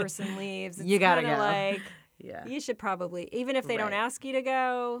that person leaves, it's you gotta go. Like, you should probably, even if they don't ask you to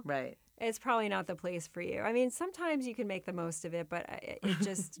go, it's probably not the place for you. I mean, sometimes you can make the most of it, but it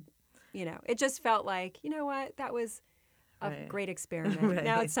just, it just felt like, you know what, that was a great experiment.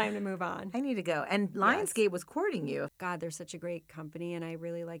 Now it's time to move on. I need to go. And Lionsgate was courting you. God, they're such a great company, and I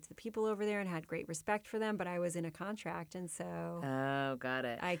really liked the people over there and had great respect for them, but I was in a contract, and so got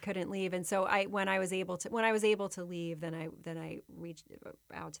it. I couldn't leave. And so when I was able to leave, then I reached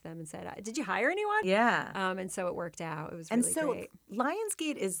out to them and said, "Did you hire anyone?" Yeah. And so it worked out. It was really great.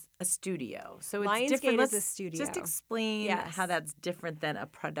 Lionsgate is a studio. So it's Lionsgate different. is a studio. Just explain how that's different than a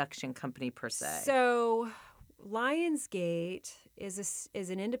production company per se. So Lionsgate is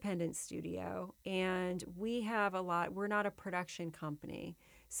an independent studio, and we're not a production company.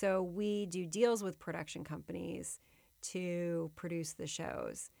 So we do deals with production companies to produce the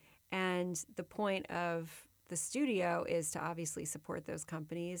shows. And the point of the studio is to obviously support those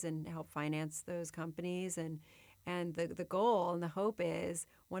companies and help finance those companies. And the goal and the hope is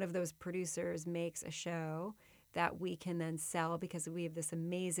one of those producers makes a show that we can then sell because we have this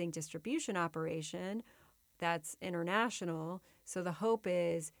amazing distribution operation that's international. So the hope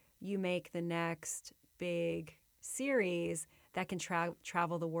is you make the next big series that can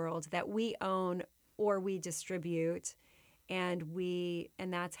travel the world that we own or we distribute, and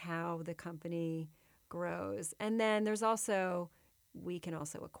that's how the company grows. And then there's also, we can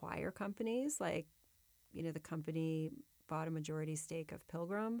also acquire companies. Like, the company bought a majority stake of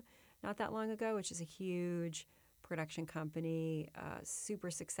Pilgrim not that long ago, which is a huge production company, super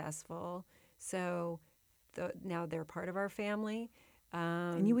successful. So now they're part of our family.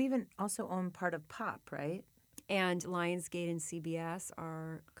 And you even also own part of Pop, right? And Lionsgate and CBS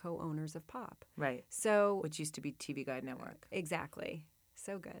are co-owners of Pop. Right. So, which used to be TV Guide Network. Exactly.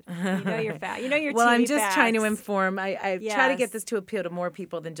 So good. You know your fact. You know your well, TV I'm just facts. trying to inform. I Yes. try to get this to appeal to more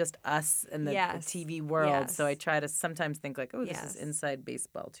people than just us in the Yes. TV world. Yes. So I try to sometimes think like, oh, this Yes. is inside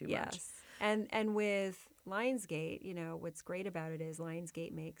baseball too much. Yes. And with Lionsgate, what's great about it is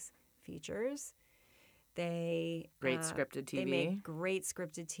Lionsgate makes features. They Great scripted TV. They make great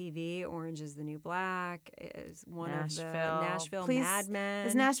scripted TV. Orange is the New Black is one Nashville. of the Nashville. Please, Mad Men.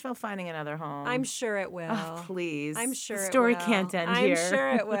 Is Nashville finding another home? I'm sure it will. Oh, please. I'm sure the it story will. can't end here. I'm sure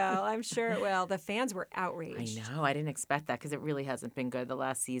it will. I'm sure it will. The fans were outraged. I know. I didn't expect that because it really hasn't been good the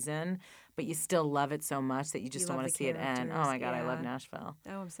last season. But you still love it so much that you just don't want to see it end. Oh my God, I love Nashville.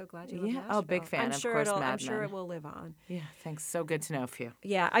 Oh, I'm so glad you love Nashville. Oh, big fan. I'm sure of course, I'm Mad sure Men. it will live on. Yeah, thanks. So good to know for you.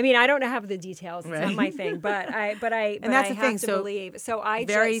 Yeah, I mean, I don't have the details. It's not my thing, but I and that's I the have thing. to So believe. So I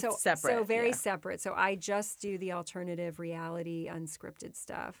very separate. So very separate. So I just do the alternative reality, unscripted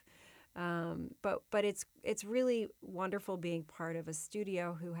stuff. But it's really wonderful being part of a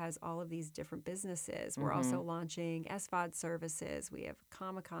studio who has all of these different businesses. We're also launching SVOD services. We have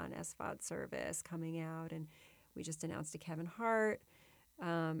Comic-Con SVOD service coming out, and we just announced a Kevin Hart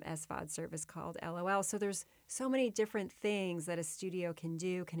SVOD service called LOL. So there's so many different things that a studio can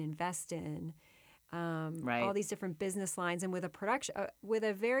do, can invest in. All these different business lines, and with a production, with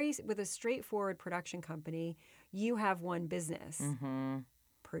a straightforward production company, you have one business.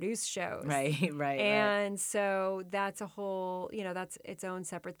 Produce shows. Right. And so that's a whole, that's its own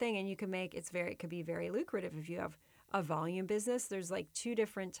separate thing. And you can make, it could be very lucrative if you have a volume business. There's like two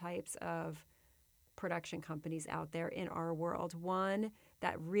different types of production companies out there in our world. One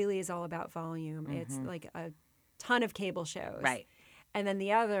that really is all about volume. It's like a ton of cable shows. Right. And then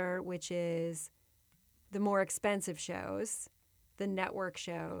the other, which is the more expensive shows, the network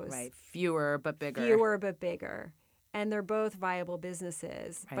shows. Right. Fewer but bigger. And they're both viable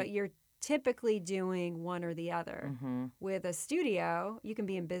businesses, but you're typically doing one or the other. With a studio, you can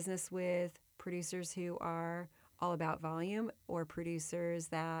be in business with producers who are all about volume or producers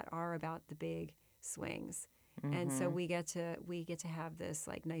that are about the big swings. And so we get to have this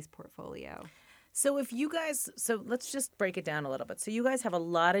like nice portfolio. So let's just break it down a little bit. So you guys have a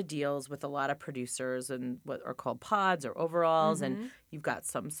lot of deals with a lot of producers and what are called pods or overalls, and you've got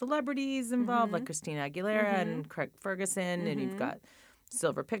some celebrities involved like Christina Aguilera and Craig Ferguson, and you've got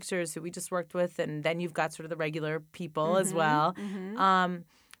Silver Pictures, who we just worked with, and then you've got sort of the regular people as well.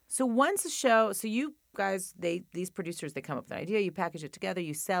 So once a show, so you guys, these producers, they come up with an idea, you package it together,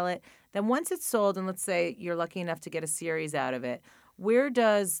 you sell it. Then once it's sold, and let's say you're lucky enough to get a series out of it, where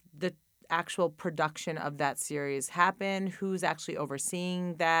does the actual production of that series happen? Who's actually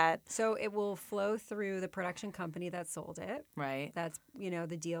overseeing that? So it will flow through the production company that sold it. Right. That's,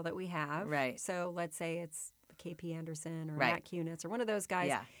 the deal that we have. Right. So let's say it's KP Anderson or Matt Kunitz or one of those guys.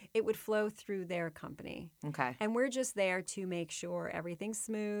 Yeah. It would flow through their company. Okay. And we're just there to make sure everything's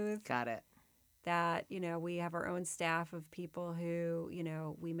smooth. Got it. That, we have our own staff of people who,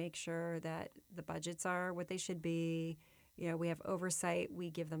 we make sure that the budgets are what they should be. We have oversight. We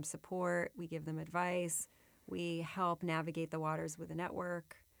give them support. We give them advice. We help navigate the waters with the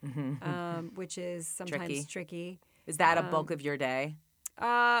network, which is sometimes tricky. Is that a bulk of your day?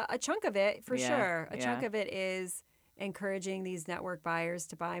 A chunk of it, for sure. A chunk of it is encouraging these network buyers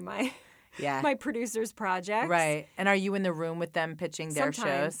to buy my my producers' projects. Right. And are you in the room with them pitching their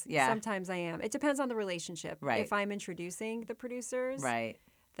shows? Yeah. Sometimes I am. It depends on the relationship. Right. If I'm introducing the producers. Right.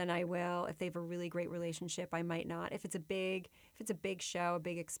 Then I will. If they have a really great relationship, I might not. If it's a big show, a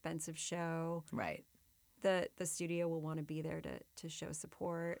big expensive show, right, the studio will want to be there to show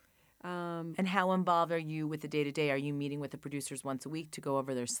support. And how involved are you with the day-to-day? Are you meeting with the producers once a week to go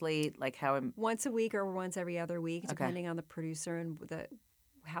over their slate? Like once a week or once every other week, depending on the producer and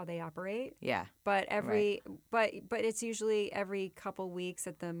how they operate. Yeah. But but it's usually every couple weeks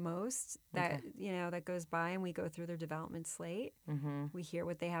at the most that that goes by, and we go through their development slate. We hear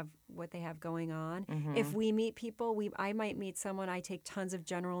what they have going on. If we meet people, I might meet someone. I take tons of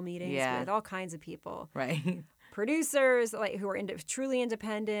general meetings with all kinds of people. Right. producers like who are truly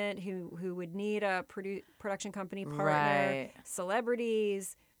independent, who would need a production company partner, Right.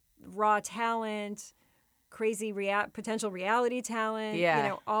 celebrities, raw talent, crazy potential reality talent,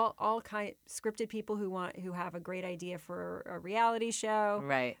 Yeah. all kind scripted people who have a great idea for a reality show.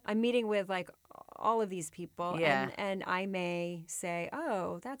 Right. I'm meeting with like all of these people, Yeah. and I may say,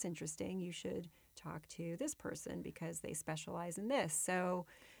 oh, that's interesting. You should talk to this person because they specialize in this. So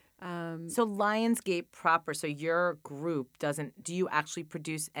Lionsgate proper, so your group do you actually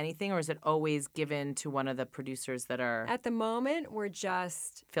produce anything, or is it always given to one of the producers that are at the moment, we're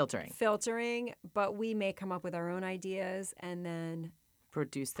just filtering, but we may come up with our own ideas and then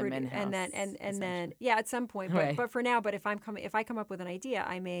produce them in-house? And then at some point. But Right. but for now, if I come up with an idea,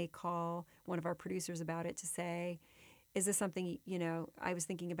 I may call one of our producers about it to say, is this something, I was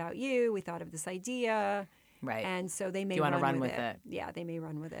thinking about you, we thought of this idea. Right. And so they may run with with it. Yeah, they may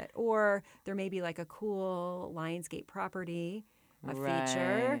run with it. Or there may be like a cool Lionsgate property, a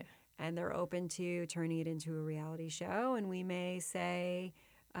feature, and they're open to turning it into a reality show. And we may say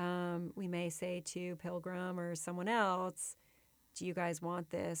to Pilgrim or someone else, do you guys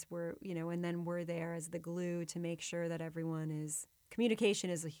want this? And then we're there as the glue to make sure that communication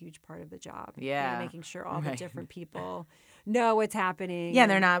is a huge part of the job. Yeah. Making sure all the different people know what's happening. Yeah,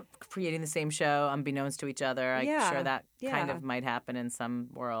 they're not creating the same show unbeknownst to each other. I'm sure that kind Yeah. of might happen in some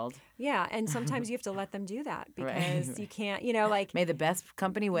world. Yeah, and sometimes you have to let them do that because Right. you can't, like May the best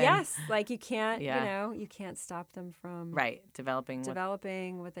company win. yes, like you can't, Yeah. you can't stop them from developing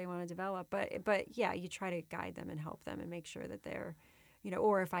what they want to develop. But yeah, you try to guide them and help them and make sure that they're,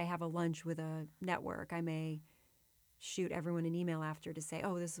 or if I have a lunch with a network, I may shoot everyone an email after to say,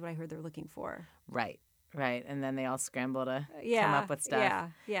 oh, this is what I heard they're looking for. Right. And then they all scramble to come up with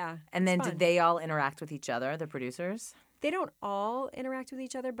stuff. Yeah. And then It's do fun. they all interact with each other, the producers? They don't all interact with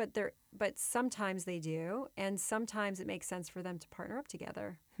each other, but sometimes they do, and sometimes it makes sense for them to partner up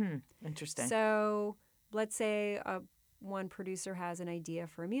together. Interesting. So let's say one producer has an idea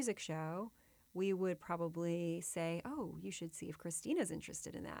for a music show. We would probably say, oh, you should see if Christina's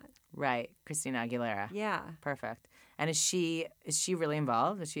interested in that. Right. Christina Aguilera. Yeah. Perfect. And is she really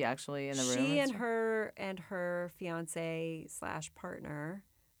involved? Is she actually in the room? She and her fiance / partner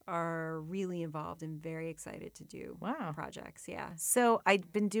are really involved and very excited to do projects. Yeah. So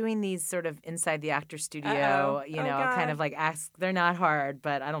I've been doing these sort of inside the actor studio, God. kind of like they're not hard,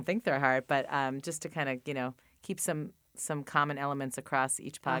 but I don't think they're hard, but just to kind of, keep some common elements across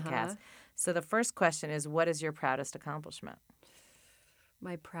each podcast. So the first question is, what is your proudest accomplishment?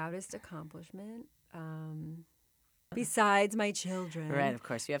 My proudest accomplishment, besides my children. Right, of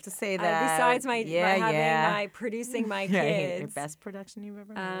course. You have to say that. Besides my producing my kids. Your best production you've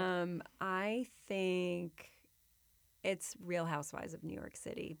ever made? I think it's Real Housewives of New York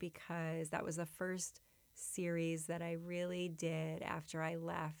City because that was the first series that I really did after I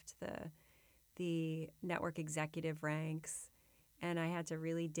left the network executive ranks. And I had to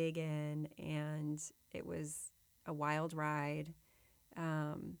really dig in, and it was a wild ride.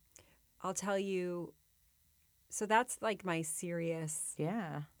 I'll tell you, so that's like my serious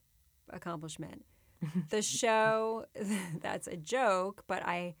accomplishment. The show, that's a joke, but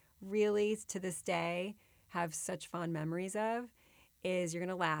I really, to this day, have such fond memories of, is you're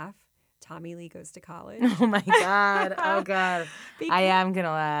going to laugh. Tommy Lee Goes to College. Oh, my God. Oh, God. I am going to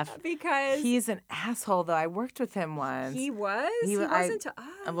laugh. Because he's an asshole, though. I worked with him once. He was? He wasn't to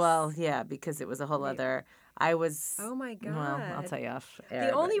us. Well, yeah, because it was a whole other... I was... Oh, my God. Well, I'll tell you off air.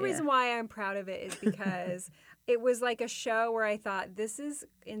 The only reason why I'm proud of it is because it was like a show where I thought, this is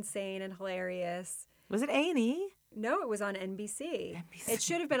insane and hilarious. Was it A&E? No, it was on NBC. It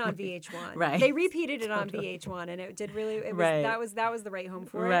should have been on VH1. Right. They repeated it on VH1, and it did really. It was that was the right home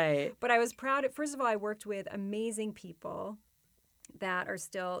for it. Right. But I was proud. First of all, I worked with amazing people that are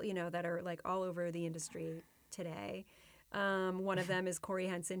still, that are like all over the industry today. One of them is Corey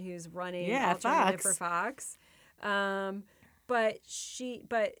Henson, who's running Alternative for Fox. But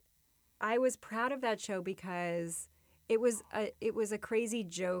I was proud of that show because it was a crazy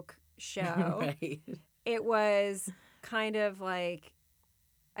joke show. Right. It was kind of like,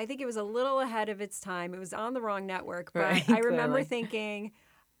 I think it was a little ahead of its time. It was on the wrong network, but I remember thinking,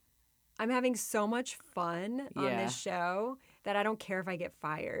 I'm having so much fun on this show that I don't care if I get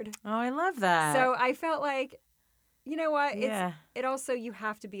fired. Oh, I love that. So I felt like, you know what? Yeah. It also, you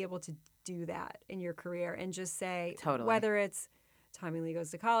have to be able to do that in your career and just say, totally. Whether it's Tommy Lee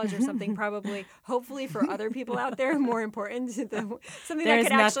Goes to College or something probably, hopefully for other people out there, more important, something There's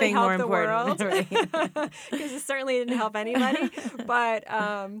that could actually help the important. world. Because it certainly didn't help anybody. But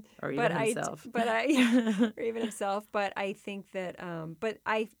or even himself. Or even himself. But I think that, but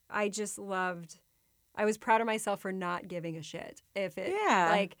I just loved I was proud of myself for not giving a shit. If it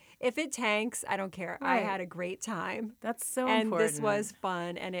if it tanks, I don't care. Right. I had a great time. That's so and important. This was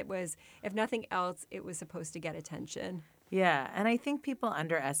fun, and it was, if nothing else, it was supposed to get attention. Yeah, and I think people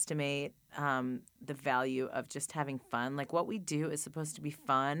underestimate the value of just having fun. Like, what we do is supposed to be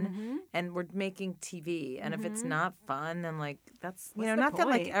fun, and we're making TV. And if it's not fun, then, like, that's, you know, not that,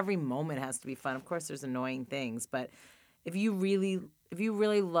 like, every moment has to be fun. Of course, there's annoying things. But if you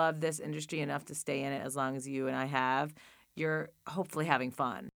really love this industry enough to stay in it as long as you and I have, you're hopefully having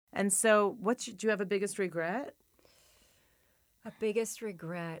fun. And so do you have a biggest regret? A biggest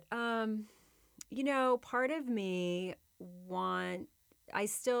regret? You know, part of me I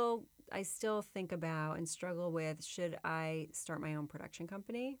still think about and struggle with, should I start my own production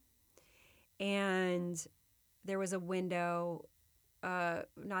company? And there was a window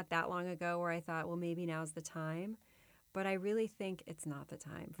not that long ago where I thought, well, maybe now's the time. But I really think it's not the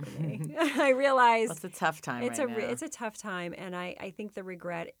time for me. I realize it's a tough time it's right now. It's a tough time, and I think the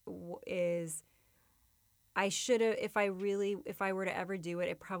regret is I should have, if I were to ever do it,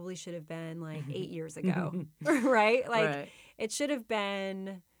 it probably should have been like 8 years ago, right? Like right. It should have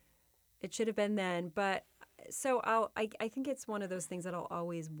been then. But so I think it's one of those things that I'll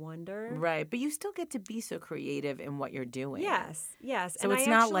always wonder. Right, but you still get to be so creative in what you're doing. Yes. So and it's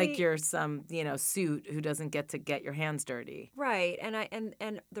not like you're some, suit who doesn't get to get your hands dirty. Right,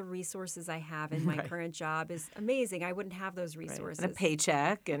 and the resources I have in my current job is amazing. I wouldn't have those resources. Right. And a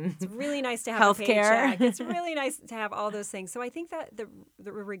paycheck, and it's really nice to have healthcare. A paycheck. It's really nice to have all those things. So I think that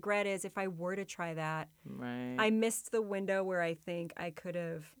the regret is, if I were to try that, right. I missed the window where I think I could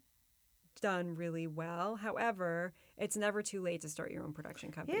have done really well. However, it's never too late to start your own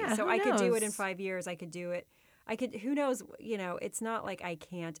production company. Yeah, so who I could do it knows? in 5 years. I could do it. Who knows, it's not like I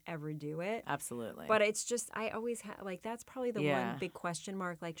can't ever do it. Absolutely. But it's just, I always that's probably the one big question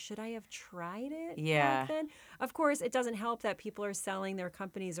mark. Like, should I have tried it back then? Of course, it doesn't help that people are selling their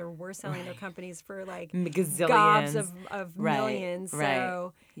companies, or were selling their companies for like gazillions. gobs of millions.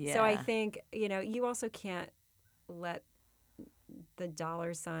 Right. So I think, you also can't let the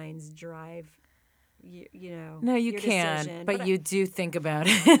dollar signs drive No, you your can't, decision. but you do think about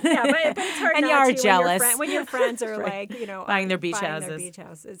it. Yeah, but it's hard and not you are to jealous when your friends are right. like, buying their beach buying houses. Their beach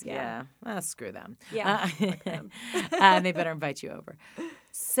houses. Yeah. Screw them. Yeah, fuck them. They better invite you over.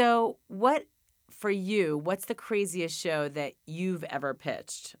 So what's the craziest show that you've ever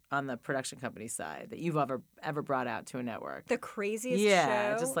pitched on the production company side that you've ever brought out to a network? The craziest show?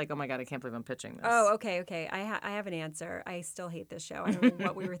 Yeah, just like, oh my God, I can't believe I'm pitching this. Oh, okay. I have an answer. I still hate this show. I don't know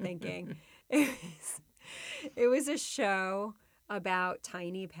what we were thinking. It was a show about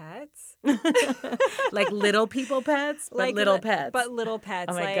tiny pets. Like little people pets, but like little pets. But little pets.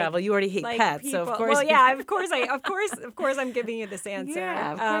 Oh my God! Well, you already hate pets, people. so of course. Well, yeah, of course, I'm giving you this answer.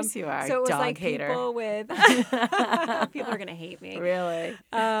 Yeah, of course you are. So it was dog like hater. People with people are gonna hate me. Really?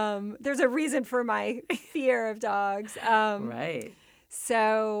 There's a reason for my fear of dogs. Right.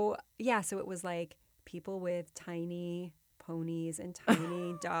 So it was like people with tiny ponies and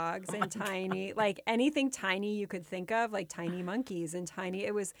tiny dogs and tiny, like anything tiny you could think of, like tiny monkeys and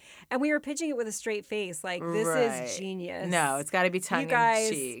and we were pitching it with a straight face, like, this is genius. No, it's got to be tongue in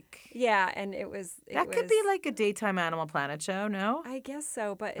cheek. Yeah, and it was. Could be like a daytime Animal Planet show, no? I guess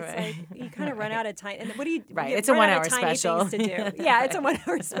so, but it's like you kind of run out of time. And what do you? Right, you it's a 1 hour special. special. To do. Yeah, it's a 1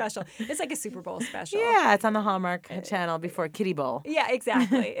 hour special. It's like a Super Bowl special. Yeah, it's on the Hallmark channel before Kiddie Bowl. Yeah,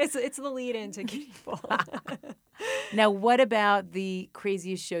 exactly. It's the lead into Kiddie Bowl. Now, what about the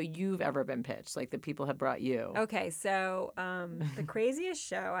craziest show you've ever been pitched, like that people have brought you? Okay, so the craziest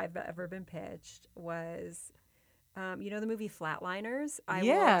show I've ever been pitched was, the movie Flatliners. I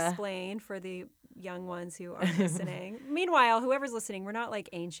will explain for the young ones who are listening. Meanwhile, whoever's listening, we're not like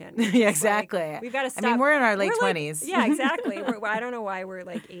ancient. Yeah, exactly. Like, we've got to stop. I mean, we're in our late 20s. Yeah, exactly. I don't know why we're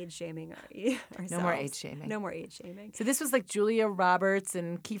like age shaming ourselves. No more age shaming. No more age shaming. So this was like Julia Roberts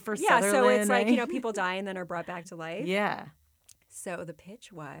and Kiefer Sutherland. Yeah, so it's like, right? People die and then are brought back to life. Yeah. So the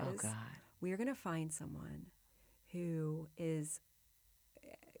pitch was, oh God, we're going to find someone who is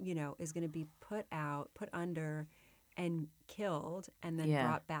going to be put under and killed and then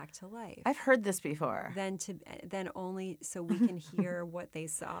brought back to life. I've heard this before. Then only so we can hear what they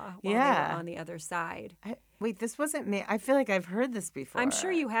saw while they were on the other side. Wait, this wasn't me. I feel like I've heard this before. I'm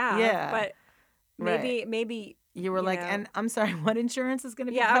sure you have. Yeah, but maybe you were like, and I'm sorry, what insurance is going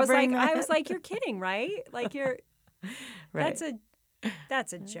to be covering that? I was like, you're kidding, right? Like you're. Right.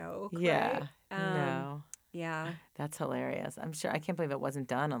 That's a joke. Yeah. Right? No. Yeah. That's hilarious. I'm sure. I can't believe it wasn't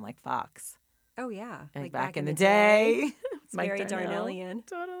done on like Fox. Oh yeah, like back in the day. It's very Darnellian.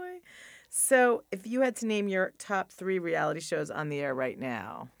 Totally. So, if you had to name your top 3 reality shows on the air right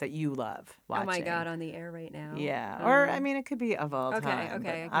now that you love watching. Oh my God, on the air right now. Yeah. Or, I mean, it could be of all time.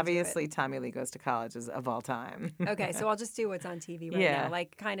 Okay. Obviously, Tommy Lee Goes to College is of all time. Okay, so I'll just do what's on TV right now.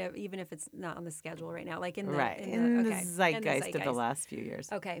 Like, kind of, even if it's not on the schedule right now. Like, in the zeitgeist of the last few years.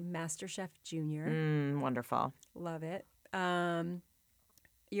 Okay, MasterChef Junior. Wonderful. Love it. You're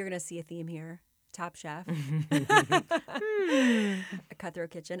going to see a theme here. Top Chef. A Cutthroat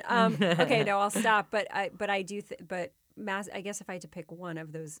Kitchen. Okay, no, I'll stop. But I do. I guess if I had to pick one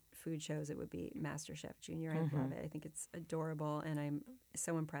of those food shows, it would be MasterChef Junior. I love it. I think it's adorable, and I'm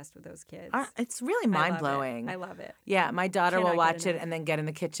so impressed with those kids. It's really mind blowing. I love it. Yeah, my daughter will watch it and then get in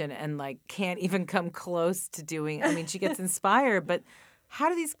the kitchen and like can't even come close to doing. I mean, she gets inspired, but how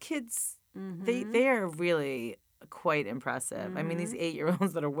do these kids? They are really quite impressive. I mean, these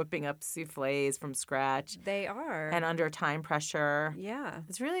 8-year-olds that are whipping up souffles from scratch. They are. And under time pressure. Yeah.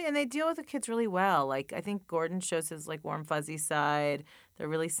 It's really, and they deal with the kids really well. Like, I think Gordon shows his, like, warm, fuzzy side. They're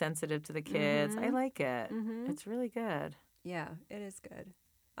really sensitive to the kids. I like it. It's really good. Yeah, it is good.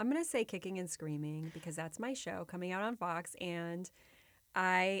 I'm going to say Kicking and Screaming because that's my show coming out on Fox. And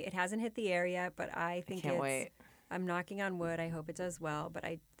it hasn't hit the air yet, but I think can't wait. I'm knocking on wood. I hope it does well, but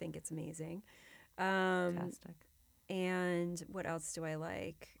I think it's amazing. Fantastic. And what else do I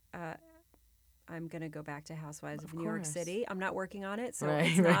like? I'm going to go back to Housewives of New York City. I'm not working on it, so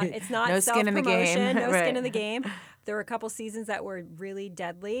it's not no skin in the game. No skin in the game. There were a couple seasons that were really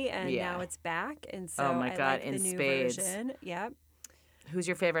deadly, and now it's back. And so oh my God, I like in the new spades. version. Yep. Who's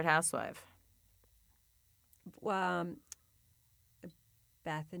your favorite housewife?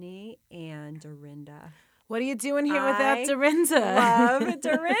 Bethany and Dorinda. What are you doing here without Dorinda? Love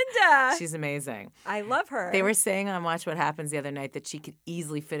Dorinda. She's amazing. I love her. They were saying on Watch What Happens the other night that she could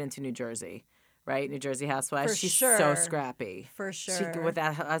easily fit into New Jersey, right? New Jersey Housewives. She's so scrappy. For sure. With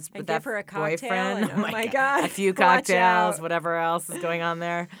that give that her a cocktail boyfriend. And, oh my God. A few cocktails, whatever else is going on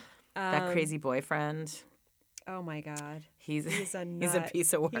there. That crazy boyfriend. Oh my God. He's a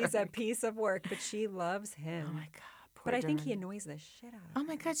piece of work. He's a piece of work, but she loves him. Oh my God. But I think he annoys the shit out of her. Oh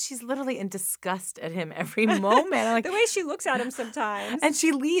my God, she's literally in disgust at him every moment. Like, the way she looks at him sometimes. And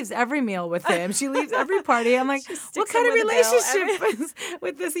she leaves every meal with him. She leaves every party. I'm like, what kind of relationship is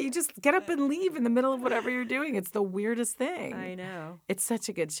with this? You just get up and leave in the middle of whatever you're doing. It's the weirdest thing. I know. It's such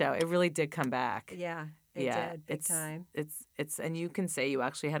a good show. It really did come back. Yeah, it did. Big time. It's and you can say you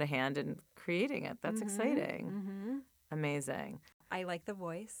actually had a hand in creating it. That's exciting. Amazing. I like The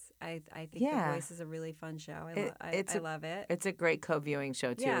Voice. I think The Voice is a really fun show. I love it. It's a great co-viewing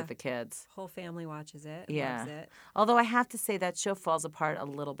show, too, with the kids. Whole family watches it. Yeah. Loves it. Although I have to say that show falls apart a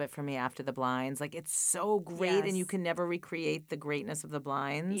little bit for me after The Blinds. Like, it's so great, and you can never recreate the greatness of The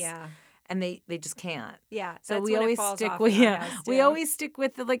Blinds. Yeah. And they just can't. Yeah. So we always stick with we always stick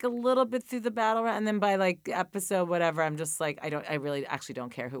with like a little bit through the battle round, and then by like episode whatever, I'm just like I really actually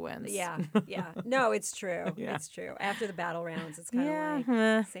don't care who wins. Yeah. No, it's true. It's true. After the battle rounds, it's kind of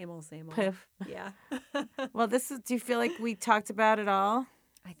like same old. Piff. Yeah. Well, do you feel like we talked about it all?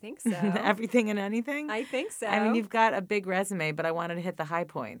 I think so. Everything and anything? I think so. I mean, you've got a big resume, but I wanted to hit the high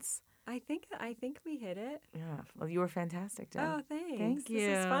points. I think we hit it. Yeah. Well, you were fantastic, Jen. Oh, thanks. Thank you.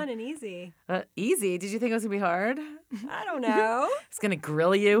 This is fun and easy. Easy? Did you think it was going to be hard? I don't know. It's going to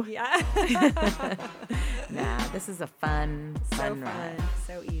grill you? Yeah. Nah, this is a fun ride.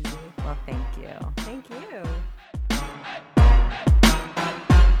 So easy. Well, thank you. Thank you.